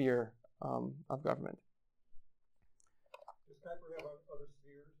sphere of government. Does Kuiper have other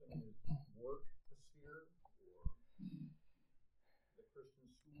spheres? I mean, is work a sphere, or the Christian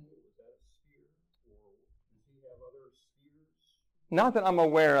school, is that a sphere, or does he have other spheres? Not that I'm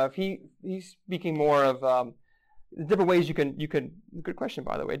aware of. He's speaking more of different ways you can. Good question,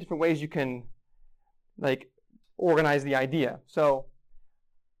 by the way. Different ways you can, like, organize the idea. So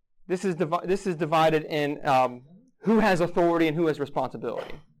this is divided in who has authority and who has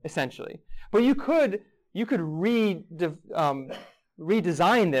responsibility, essentially. But you could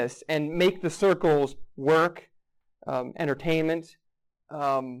redesign this and make the circles work, entertainment,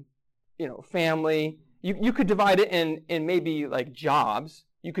 family. You could divide it in maybe like jobs.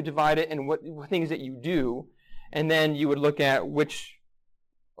 You could divide it in what things that you do, and then you would look at which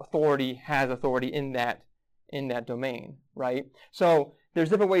authority has authority in that domain, right? So there's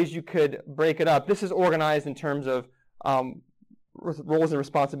different ways you could break it up. This is organized in terms of roles and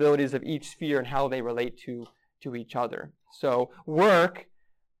responsibilities of each sphere and how they relate to each other. So work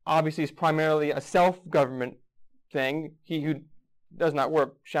obviously is primarily a self-government thing. He who does not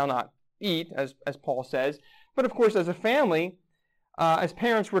work shall not eat, as Paul says. But of course, as a family, as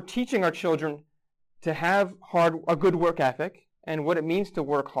parents, we're teaching our children to have a good work ethic and what it means to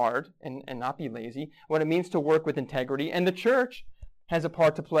work hard and not be lazy, what it means to work with integrity. And the church has a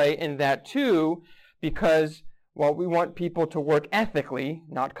part to play in that too, because, well, we want people to work ethically,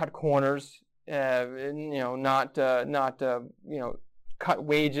 not cut corners, not cut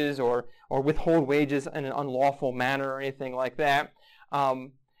wages or withhold wages in an unlawful manner or anything like that.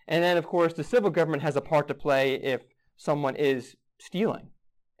 And then, of course, the civil government has a part to play if someone is stealing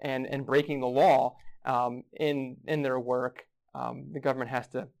and breaking the law in their work. The government has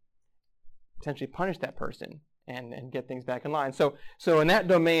to essentially punish that person and get things back in line. So in that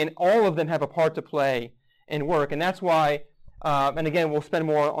domain, all of them have a part to play in work, and that's why. And again, we'll spend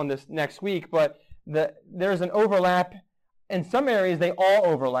more on this next week. But there's an overlap. In some areas, they all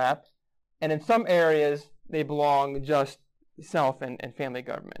overlap, and in some areas, they belong just self and family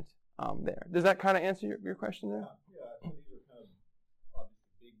government. There. Does that kind of answer your question there? Yeah. I think these are kind of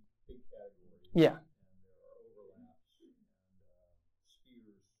obviously big categories. Yeah. And there are overlaps and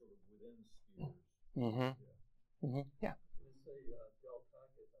spheres sort of within spheres. Mm-hmm. Yeah. Mm-hmm. Yeah. Let's say Del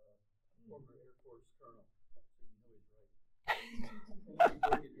Tackett, former Air Force colonel, so you know he's right. And you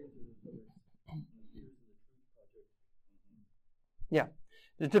break it into the spheres of the Truth Project. Yeah.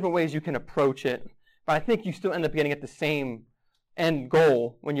 There's different ways you can approach it, but I think you still end up getting at the same end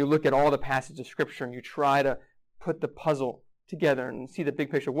goal when you look at all the passages of Scripture and you try to put the puzzle together and see the big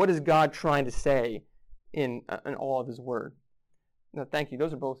picture. What is God trying to say in all of His Word? No, thank you.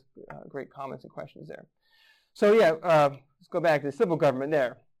 Those are both great comments and questions there. So yeah, let's go back to the civil government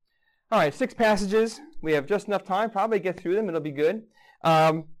there. All right, 6 passages. We have just enough time. Probably get through them. It'll be good.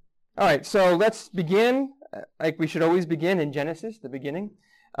 All right, so let's begin, like we should always begin, in Genesis, the beginning.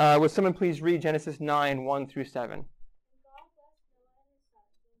 Would someone please read Genesis 9, 1 through 7?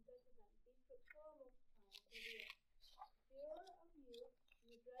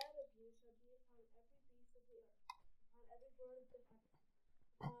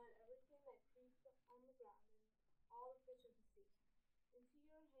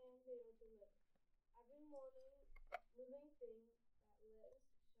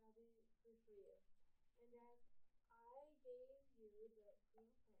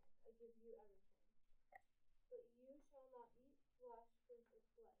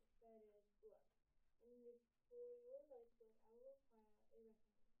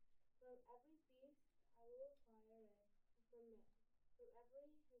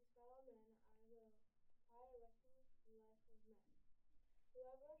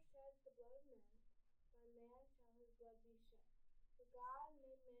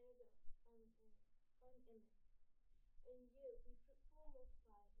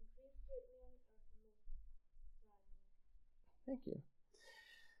 Thank you.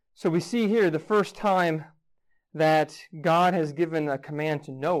 So we see here the first time that God has given a command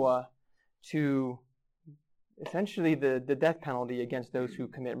to Noah to essentially the death penalty against those who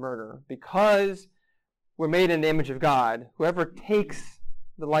commit murder. Because we're made in the image of God, whoever takes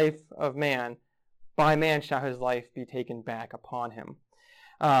the life of man, by man shall his life be taken back upon him.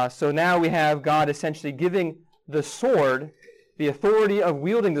 So now we have God essentially giving the sword, the authority of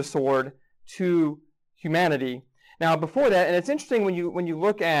wielding the sword, to humanity. Now before that, and it's interesting when you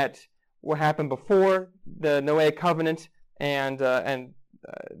look at what happened before the Noahic covenant and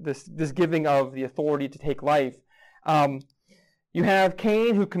this giving of the authority to take life. You have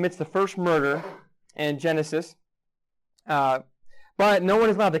Cain, who commits the first murder in Genesis, but no one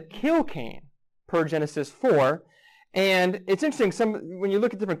is allowed to kill Cain per Genesis 4. And it's interesting, when you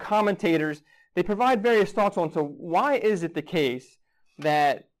look at different commentators, they provide various thoughts on, so why is it the case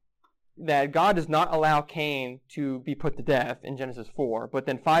that God does not allow Cain to be put to death in Genesis 4, but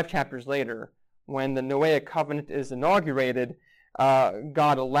then 5 chapters later, when the Noahic covenant is inaugurated,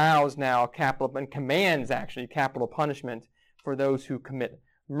 God allows now capital, and commands actually capital punishment for those who commit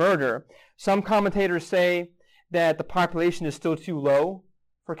murder. Some commentators say that the population is still too low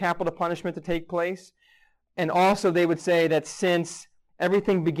for capital punishment to take place. And also they would say that since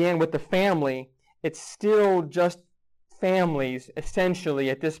everything began with the family, it's still just families essentially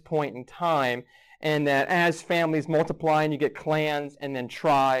at this point in time, and that as families multiply and you get clans and then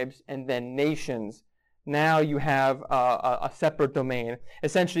tribes and then nations, now you have a separate domain.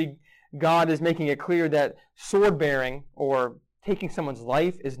 Essentially, God is making it clear that sword bearing or taking someone's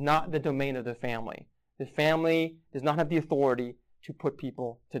life is not the domain of the family. The family does not have the authority to put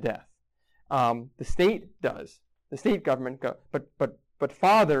people to death. The state does. The state government but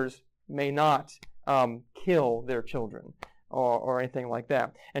fathers may not kill their children or anything like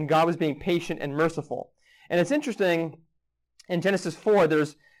that. And God was being patient and merciful. And it's interesting, in Genesis 4,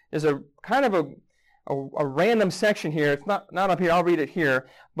 there's a kind of a random section here. It's not up here. I'll read it here.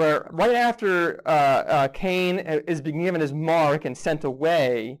 But right after Cain is being given his mark and sent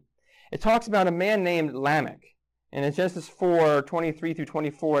away, it talks about a man named Lamech. And in Genesis 4, 23 through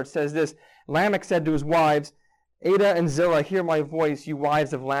 24, it says this: Lamech said to his wives, Ada and Zillah, hear my voice, you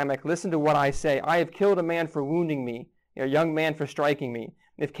wives of Lamech. Listen to what I say. I have killed a man for wounding me, a young man for striking me.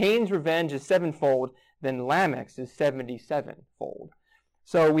 If Cain's revenge is 7-fold, then Lamech's is 77-fold.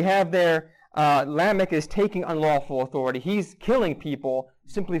 So we have there, Lamech is taking unlawful authority. He's killing people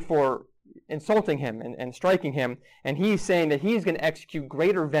simply for insulting him and striking him. And he's saying that he's going to execute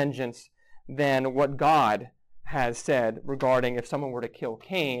greater vengeance than what God has said regarding if someone were to kill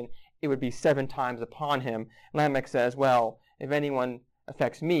Cain, it would be 7 times upon him. Lamech says, well, if anyone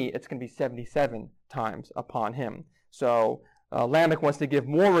affects me, it's going to be 77 times upon him. So Lamech wants to give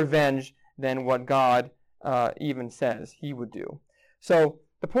more revenge than what God even says he would do. So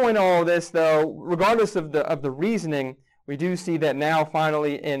the point of all this, though, regardless of the reasoning, we do see that now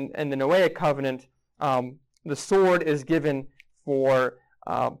finally in the Noahic covenant, the sword is given for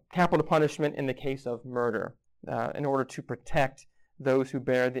capital punishment in the case of murder in order to protect those who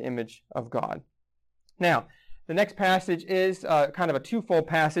bear the image of God. Now, the next passage is kind of a twofold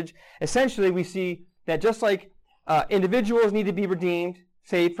passage. Essentially, we see that just like individuals need to be redeemed,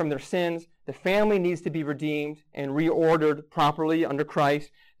 saved from their sins. The family needs to be redeemed and reordered properly under Christ.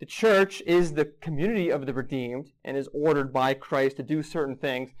 The church is the community of the redeemed and is ordered by Christ to do certain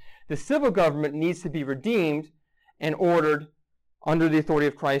things. The civil government needs to be redeemed and ordered under the authority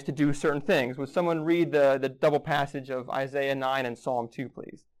of Christ to do certain things. Would someone read the double passage of Isaiah 9 and Psalm 2,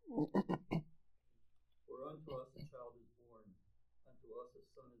 please? For unto us a child is born, unto us a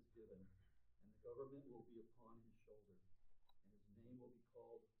son is given, and the government will be upon his shoulder, and his name will be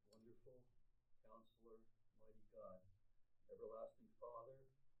called Wonderful, Counselor, Mighty God, Everlasting Father,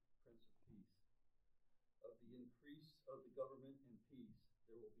 Prince of Peace. Of the increase of the government and peace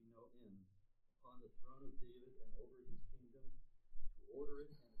there will be no end, upon the throne of David and over his kingdom, to order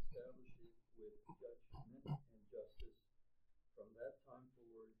it and establish it with judgment and justice from that time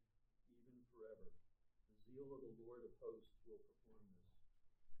forward, even forever. The zeal of the Lord of hosts will perform this.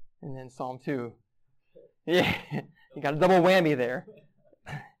 And then Psalm 2. Yeah, you got a double whammy there.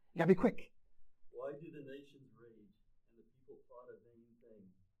 You got to be quick. Why do the nations rage, and the people plot a vain thing?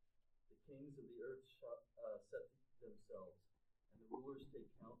 The kings of the earth set themselves, and the rulers take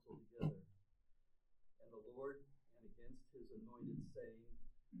counsel together. And the Lord, and against his anointed, saying,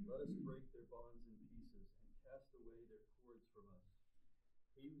 Let us break their bonds in pieces, and cast away their cords from us.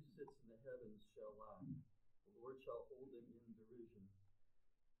 He who sits in the heavens shall laugh. The Lord shall hold them in derision.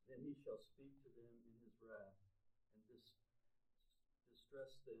 Then he shall speak to them in his wrath, and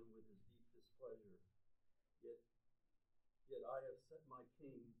distress them with his deep displeasure. Yet I have set my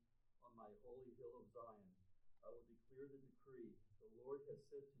king on my holy hill of Zion. I will declare the decree. The Lord has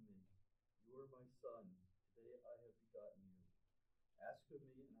said to me, You are my son. Today I have begotten you. Ask of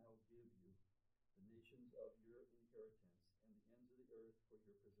me, and I will give you the nations of your inheritance, and the ends of the earth for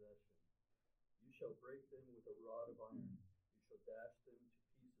your possession. You shall break them with a rod of iron. You shall dash them to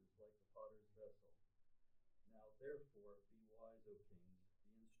pieces like the potter's vessel. Now therefore be wise, O kings.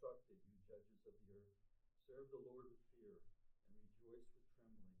 Be instructed, you judges of the earth. Serve the Lord with fear, and rejoice with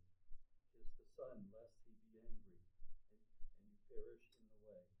trembling. Kiss the Son, lest he be angry, and you perish in the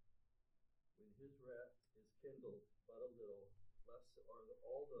way. When his wrath is kindled but a little, blessed are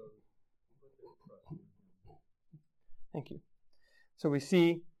all those who put their trust in him. Thank you. So we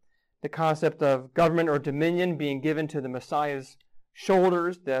see the concept of government or dominion being given to the Messiah's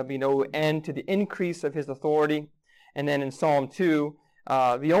shoulders. There'll be no end to the increase of his authority. And then in Psalm 2,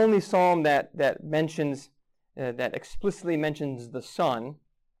 the only psalm that mentions, that explicitly mentions the Son,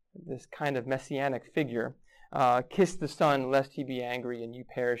 this kind of messianic figure, kiss the Son lest he be angry and you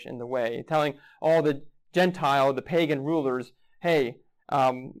perish in the way, telling all the Gentile, the pagan rulers, hey,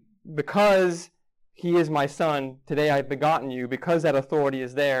 because he is my son, today I've begotten you, because that authority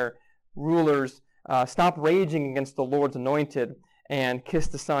is there, rulers, stop raging against the Lord's anointed and kiss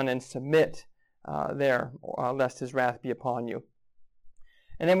the Son and submit there, lest his wrath be upon you.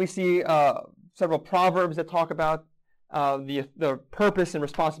 And then we see several proverbs that talk about the purpose and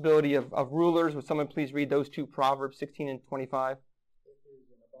responsibility of rulers. Would someone please read those two Proverbs, 16 and 25? It is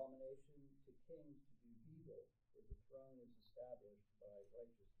an abomination to kings to do evil, if the throne is established by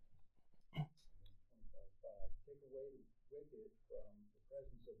righteousness. 25:5. Take away the wicked from the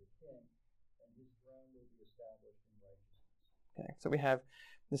presence of the king, and his throne will be established in righteousness. Okay, so we have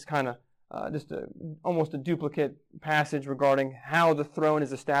this kind of almost a duplicate passage regarding how the throne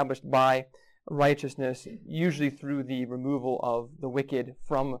is established by righteousness, usually through the removal of the wicked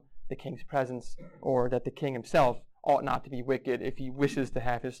from the king's presence, or that the king himself ought not to be wicked if he wishes to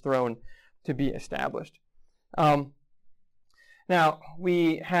have his throne to be established. Now,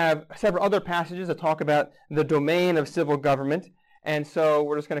 we have several other passages that talk about the domain of civil government, and so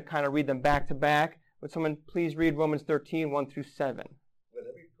we're just going to kind of read them back to back. Would someone please read Romans 13, 1 through 7? Let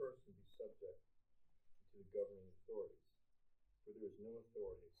every person be subject to the governing authorities, for there is no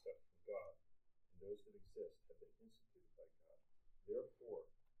authority except from God, and those that exist have been instituted by God. Therefore,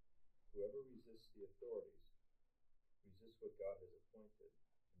 whoever resists the authorities resists what God has appointed,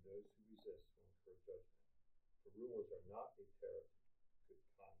 and those who resist will incur judgment. For rulers are not a terror to good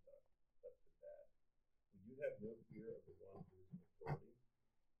conduct, but to bad. When you have no fear of the one who is in authority,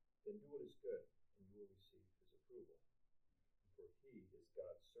 then do what is good, and you will receive his approval. For he is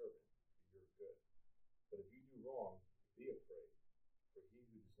God's servant for your good. But if you do wrong, be afraid, for he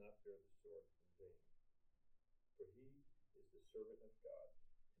who does not bear the sword in vain. For he is the servant of God,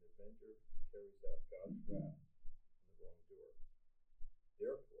 an avenger who carries out God's wrath on the wrongdoer.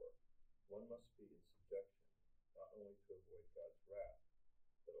 Therefore, one must be in subjection, not only to avoid God's wrath,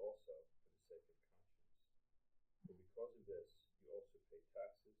 but also for the sake of conscience. For because of this, you also pay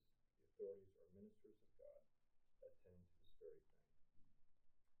taxes. The authorities are ministers of God, attend to this very thing.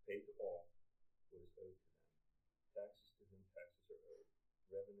 Pay to all what is owed to them, taxes to whom taxes are owed,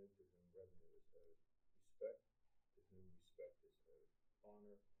 Revenue to whom revenue is owed. Respect to whom respect is owed.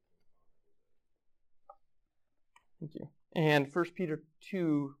 Honor to whom honor is owed. Thank you. And 1 Peter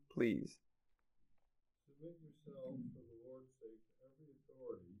 2, please. Submit yourselves for the Lord's sake to every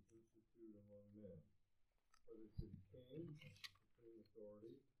authority instituted among men, whether to the king as the supreme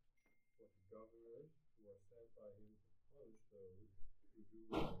authority, or to governors who are sent by him to punish those who do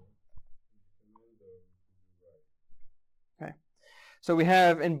wrong and to commend those who do right. Okay. So we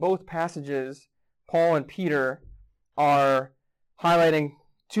have in both passages, Paul and Peter are highlighting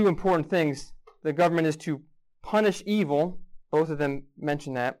two important things. The government is to punish evil. Both of them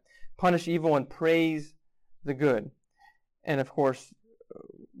mention that. Punish evil and praise the good. And of course,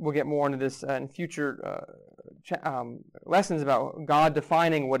 we'll get more into this in future lessons about God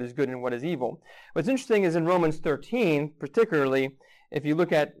defining what is good and what is evil. What's interesting is in Romans 13, particularly, if you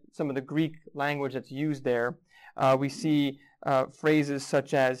look at some of the Greek language that's used there, we see phrases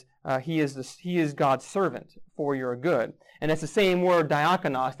such as he is God's servant for your good. And that's the same word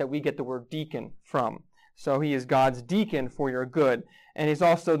diakonos that we get the word deacon from. So he is God's deacon for your good. And he's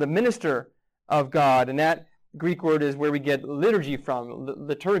also the minister of God. And that Greek word is where we get liturgy from,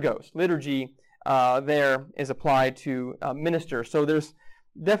 liturgos. Liturgy there is applied to minister. So there's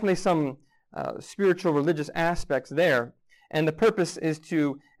definitely some spiritual religious aspects there. And the purpose is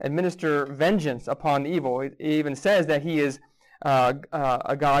to administer vengeance upon evil. It even says that he is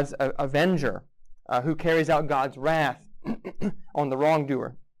God's avenger who carries out God's wrath on the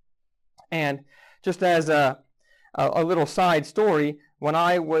wrongdoer. And just as a little side story, when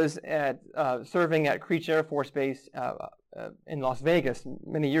I was serving at Creech Air Force Base in Las Vegas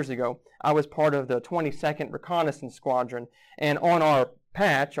many years ago, I was part of the 22nd Reconnaissance Squadron. And on our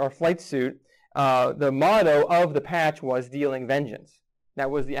patch, our flight suit, the motto of the patch was dealing vengeance.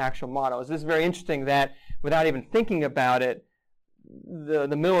 That was the actual motto. It's just very interesting that without even thinking about it,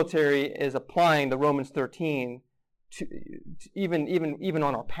 the military is applying the Romans 13 to even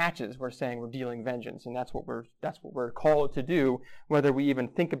on our patches. We're saying we're dealing vengeance, and that's what we're called to do, whether we even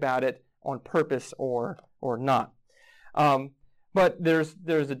think about it on purpose or not. But there's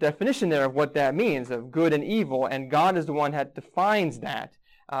a definition there of what that means of good and evil, and God is the one that defines that.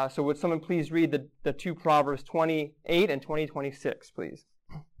 So would someone please read the two Proverbs 28 and 26, please?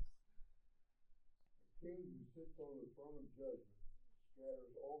 The king who sits on the throne of judgment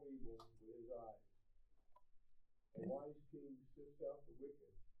scatters all evil with his eyes. A wise king sifts out the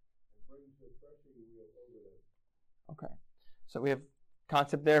wicked and brings the threshing wheel over them. Okay. So we have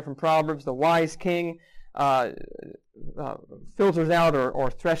concept there from Proverbs. The wise king filters out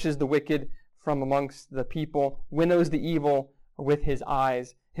or threshes the wicked from amongst the people, winnows the evil with his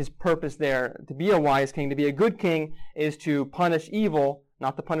eyes. His purpose there, to be a wise king, to be a good king, is to punish evil,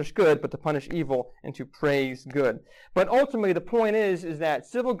 not to punish good, but to punish evil and to praise good. But ultimately, the point is that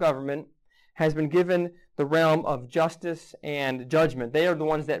civil government has been given the realm of justice and judgment. They are the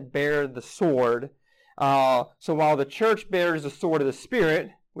ones that bear the sword. So while the church bears the sword of the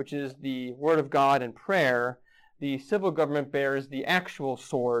Spirit, which is the Word of God and prayer, the civil government bears the actual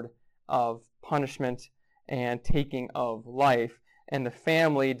sword of punishment and taking of life. And the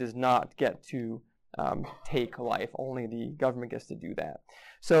family does not get to take life. Only the government gets to do that.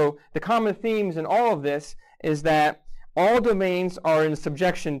 So the common themes in all of this is that all domains are in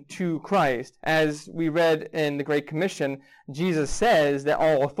subjection to Christ. As we read in the Great Commission, Jesus says that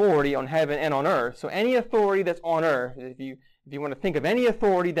all authority on heaven and on earth. So any authority that's on earth, if you want to think of any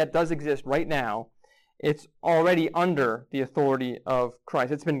authority that does exist right now, it's already under the authority of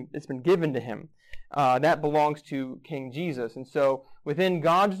Christ. It's been given to him. That belongs to King Jesus. And so within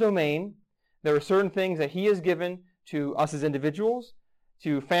God's domain, there are certain things that he has given to us as individuals,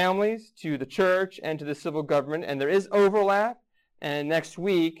 to families, to the church, and to the civil government. And there is overlap. And next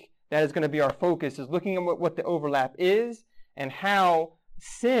week, that is going to be our focus, is looking at what the overlap is and how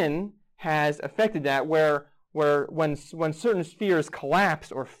sin has affected that, where when certain spheres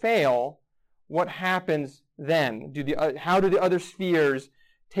collapse or fail, what happens then? How do the other spheres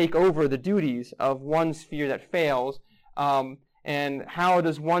take over the duties of one sphere that fails, and how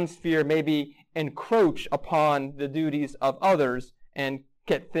does one sphere maybe encroach upon the duties of others and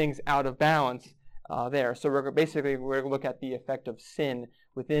get things out of balance there. So we're going to look at the effect of sin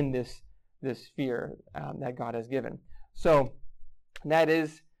within this sphere that God has given. So that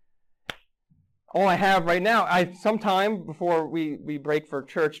is all I have right now. Sometime before we break for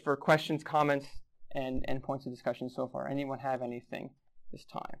church for questions, comments, and points of discussion so far. Anyone have anything this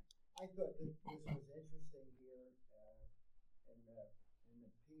time? I thought this was interesting here in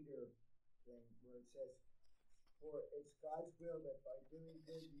the Peter thing where it says, "For it's God's will that by doing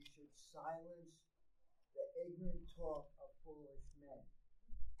good you should silence the ignorant talk of foolish men."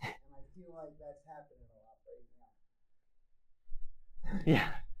 feel like that's happening a lot right now. Yeah.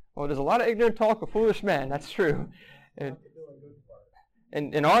 Well, there's a lot of ignorant talk of foolish men. That's true.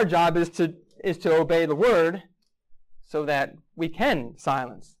 And our job is to obey the word so that we can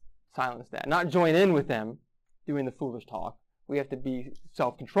silence that, not join in with them doing the foolish talk. We have to be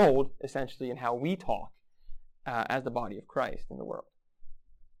self-controlled, essentially, in how we talk as the body of Christ in the world.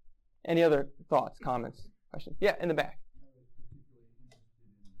 Any other thoughts, comments, questions? Yeah, in the back.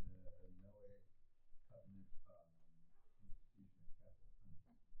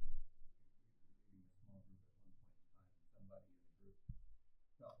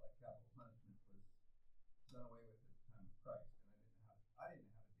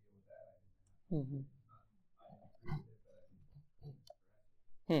 Mm-hmm.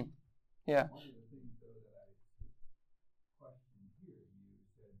 Yeah. One of the things, though, that I questioned here, you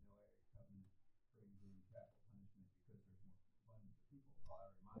said Noahic covenant brings in capital punishment because there's more abundance of people. Well,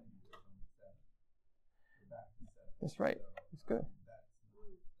 I remind you, there's only 7. We're back to 7. That's right. So, that's good.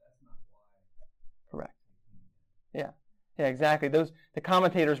 That's not why. Correct. Yeah. Yeah, exactly. The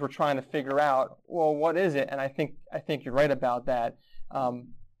commentators were trying to figure out, well, what is it? And I think you're right about that.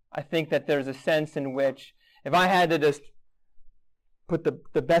 I think that there's a sense in which, if I had to just put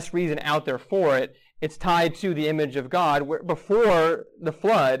the best reason out there for it, it's tied to the image of God. Where before the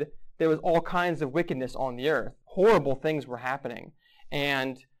flood, there was all kinds of wickedness on the earth. Horrible things were happening.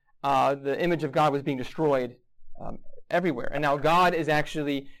 And the image of God was being destroyed everywhere. And now God is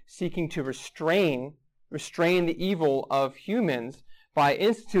actually seeking to restrain the evil of humans by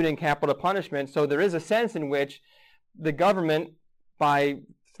instituting capital punishment. So there is a sense in which the government, by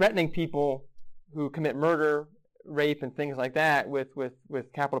threatening people who commit murder, rape, and things like that with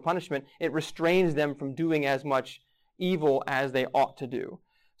capital punishment, it restrains them from doing as much evil as they ought to do.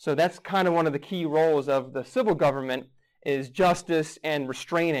 So that's kind of one of the key roles of the civil government, is justice and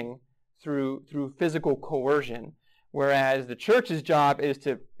restraining through physical coercion, whereas the church's job is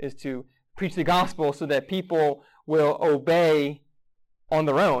to preach the gospel so that people will obey on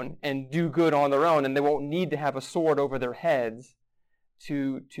their own and do good on their own, and they won't need to have a sword over their heads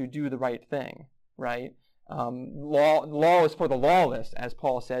to do the right thing, right? Law is for the lawless, as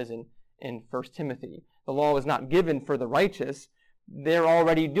Paul says in 1 Timothy. The law is not given for the righteous. They're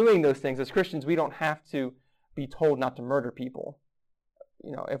already doing those things. As Christians, we don't have to be told not to murder people.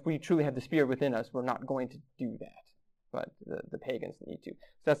 You know, if we truly have the Spirit within us, we're not going to do that. But the pagans need to.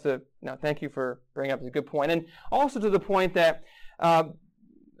 So that's thank you for bringing up. It's a good point. And also to the point that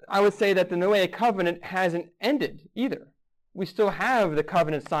I would say that the Noahic covenant hasn't ended either. We still have the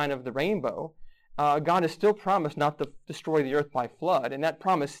covenant sign of the rainbow. God has still promised not to destroy the earth by flood, and that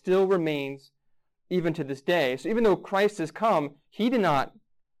promise still remains even to this day. So even though Christ has come, he did not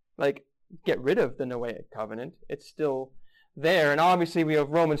get rid of the Noahic covenant. It's still there. And obviously we have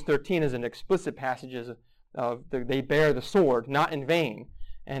Romans 13 as an explicit passage of they bear the sword, not in vain.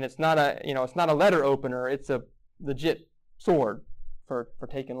 And it's not a letter opener, it's a legit sword for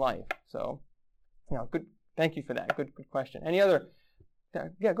taking life. So, good. Thank you for that. Good question. Any other?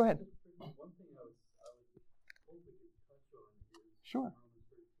 Yeah, go ahead. One thing I was hoping to touch on is Sure. Romans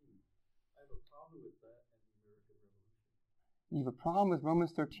 13. I have a problem with that and the American Revolution. You have a problem with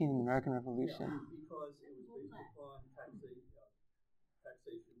Romans 13 and the American Revolution? Yeah, because it was based upon taxation without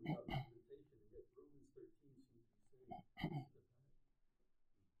representation, and yet Romans 13 seems to say anyway.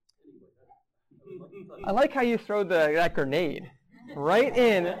 I like how you throw that grenade right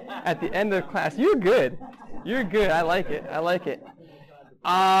in at the end of class. You're good. You're good. I like it.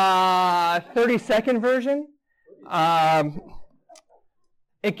 30-second version.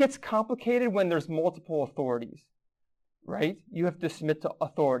 It gets complicated when there's multiple authorities, right? You have to submit to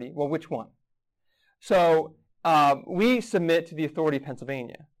authority. Well, which one? So we submit to the authority of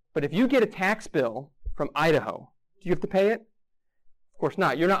Pennsylvania. But if you get a tax bill from Idaho, do you have to pay it? Of course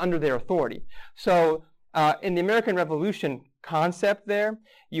not. You're not under their authority. So in the American Revolution concept there,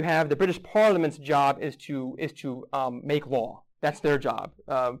 you have the British Parliament's job is to make law. That's their job.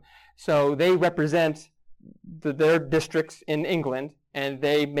 So they represent their districts in England, and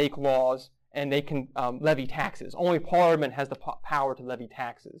they make laws, and they can levy taxes. Only Parliament has the power to levy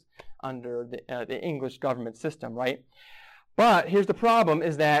taxes under the English government system, right? But here's the problem,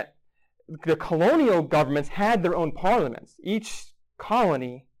 is that the colonial governments had their own parliaments. Each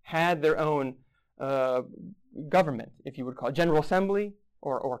colony had their own government, if you would call it, General Assembly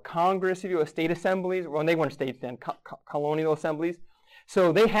or Congress, if you will, state assemblies. Well, they weren't states then, colonial assemblies.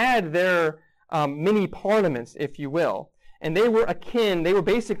 So they had their mini parliaments, if you will, and they were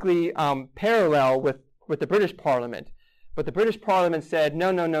basically parallel with the British Parliament. But the British Parliament said,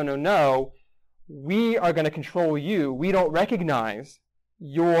 no, we are going to control you. We don't recognize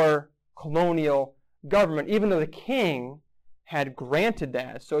your colonial government, even though the king had granted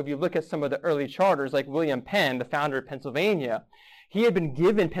that. So if you look at some of the early charters, like William Penn, the founder of Pennsylvania, he had been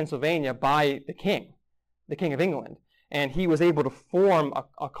given Pennsylvania by the King of England, and he was able to form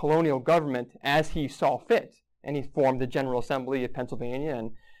a colonial government as he saw fit. And he formed the General Assembly of Pennsylvania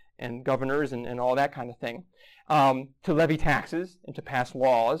and governors and all that kind of thing, to levy taxes and to pass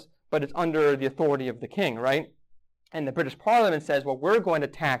laws, but it's under the authority of the king, right? And the British Parliament says, well, we're going to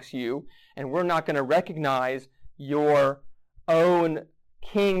tax you, and we're not going to recognize your own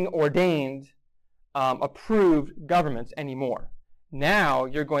king-ordained, approved governments anymore. Now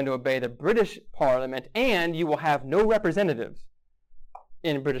you're going to obey the British Parliament, and you will have no representatives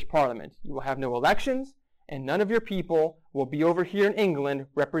in British Parliament. You will have no elections, and none of your people will be over here in England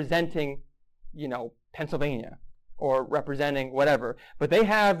representing, Pennsylvania or representing whatever. But they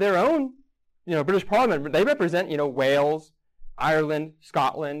have their own, British Parliament. They represent, Wales, Ireland,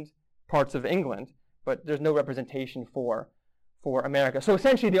 Scotland, parts of England, but there's no representation for America. So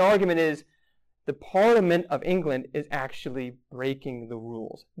essentially the argument is the Parliament of England is actually breaking the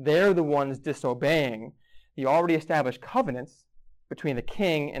rules. They're the ones disobeying the already established covenants between the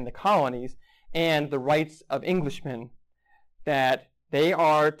king and the colonies and the rights of Englishmen, that they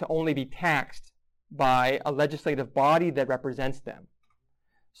are to only be taxed by a legislative body that represents them.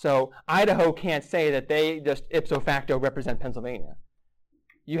 So Idaho can't say that they just ipso facto represent Pennsylvania.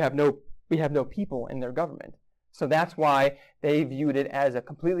 We have no people in their government. So that's why they viewed it as a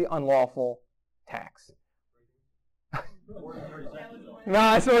completely unlawful tax. No,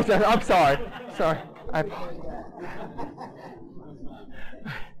 I'm sorry. I apologize.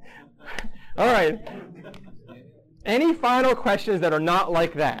 All right. Any final questions that are not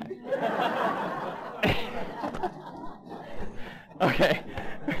like that? Okay.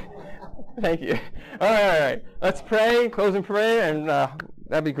 Thank you. All right. Let's pray, close in prayer, and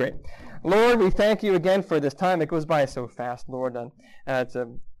that'd be great. Lord, we thank you again for this time. It goes by so fast, Lord. It's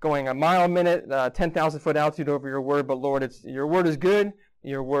going a mile a minute, 10,000 foot altitude over your word. But Lord, your word is good.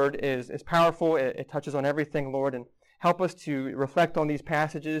 Your word is powerful. It touches on everything, Lord. And help us to reflect on these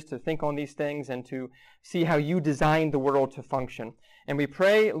passages, to think on these things, and to see how you designed the world to function. And we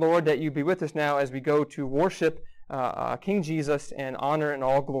pray, Lord, that you be with us now as we go to worship King Jesus, and honor and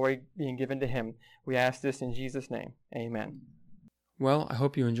all glory being given to him. We ask this in Jesus' name. Amen. Well, I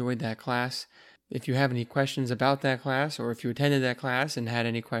hope you enjoyed that class. If you have any questions about that class, or if you attended that class and had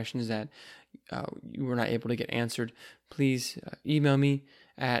any questions that you were not able to get answered, please email me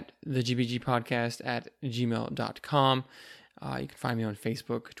at thegbgpodcast@gmail.com. You can find me on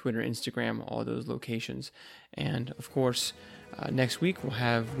Facebook, Twitter, Instagram, all those locations. And of course, next week we'll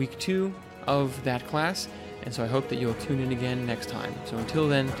have week 2 of that class. And so I hope that you'll tune in again next time. So until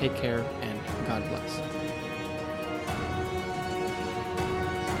then, take care and God bless.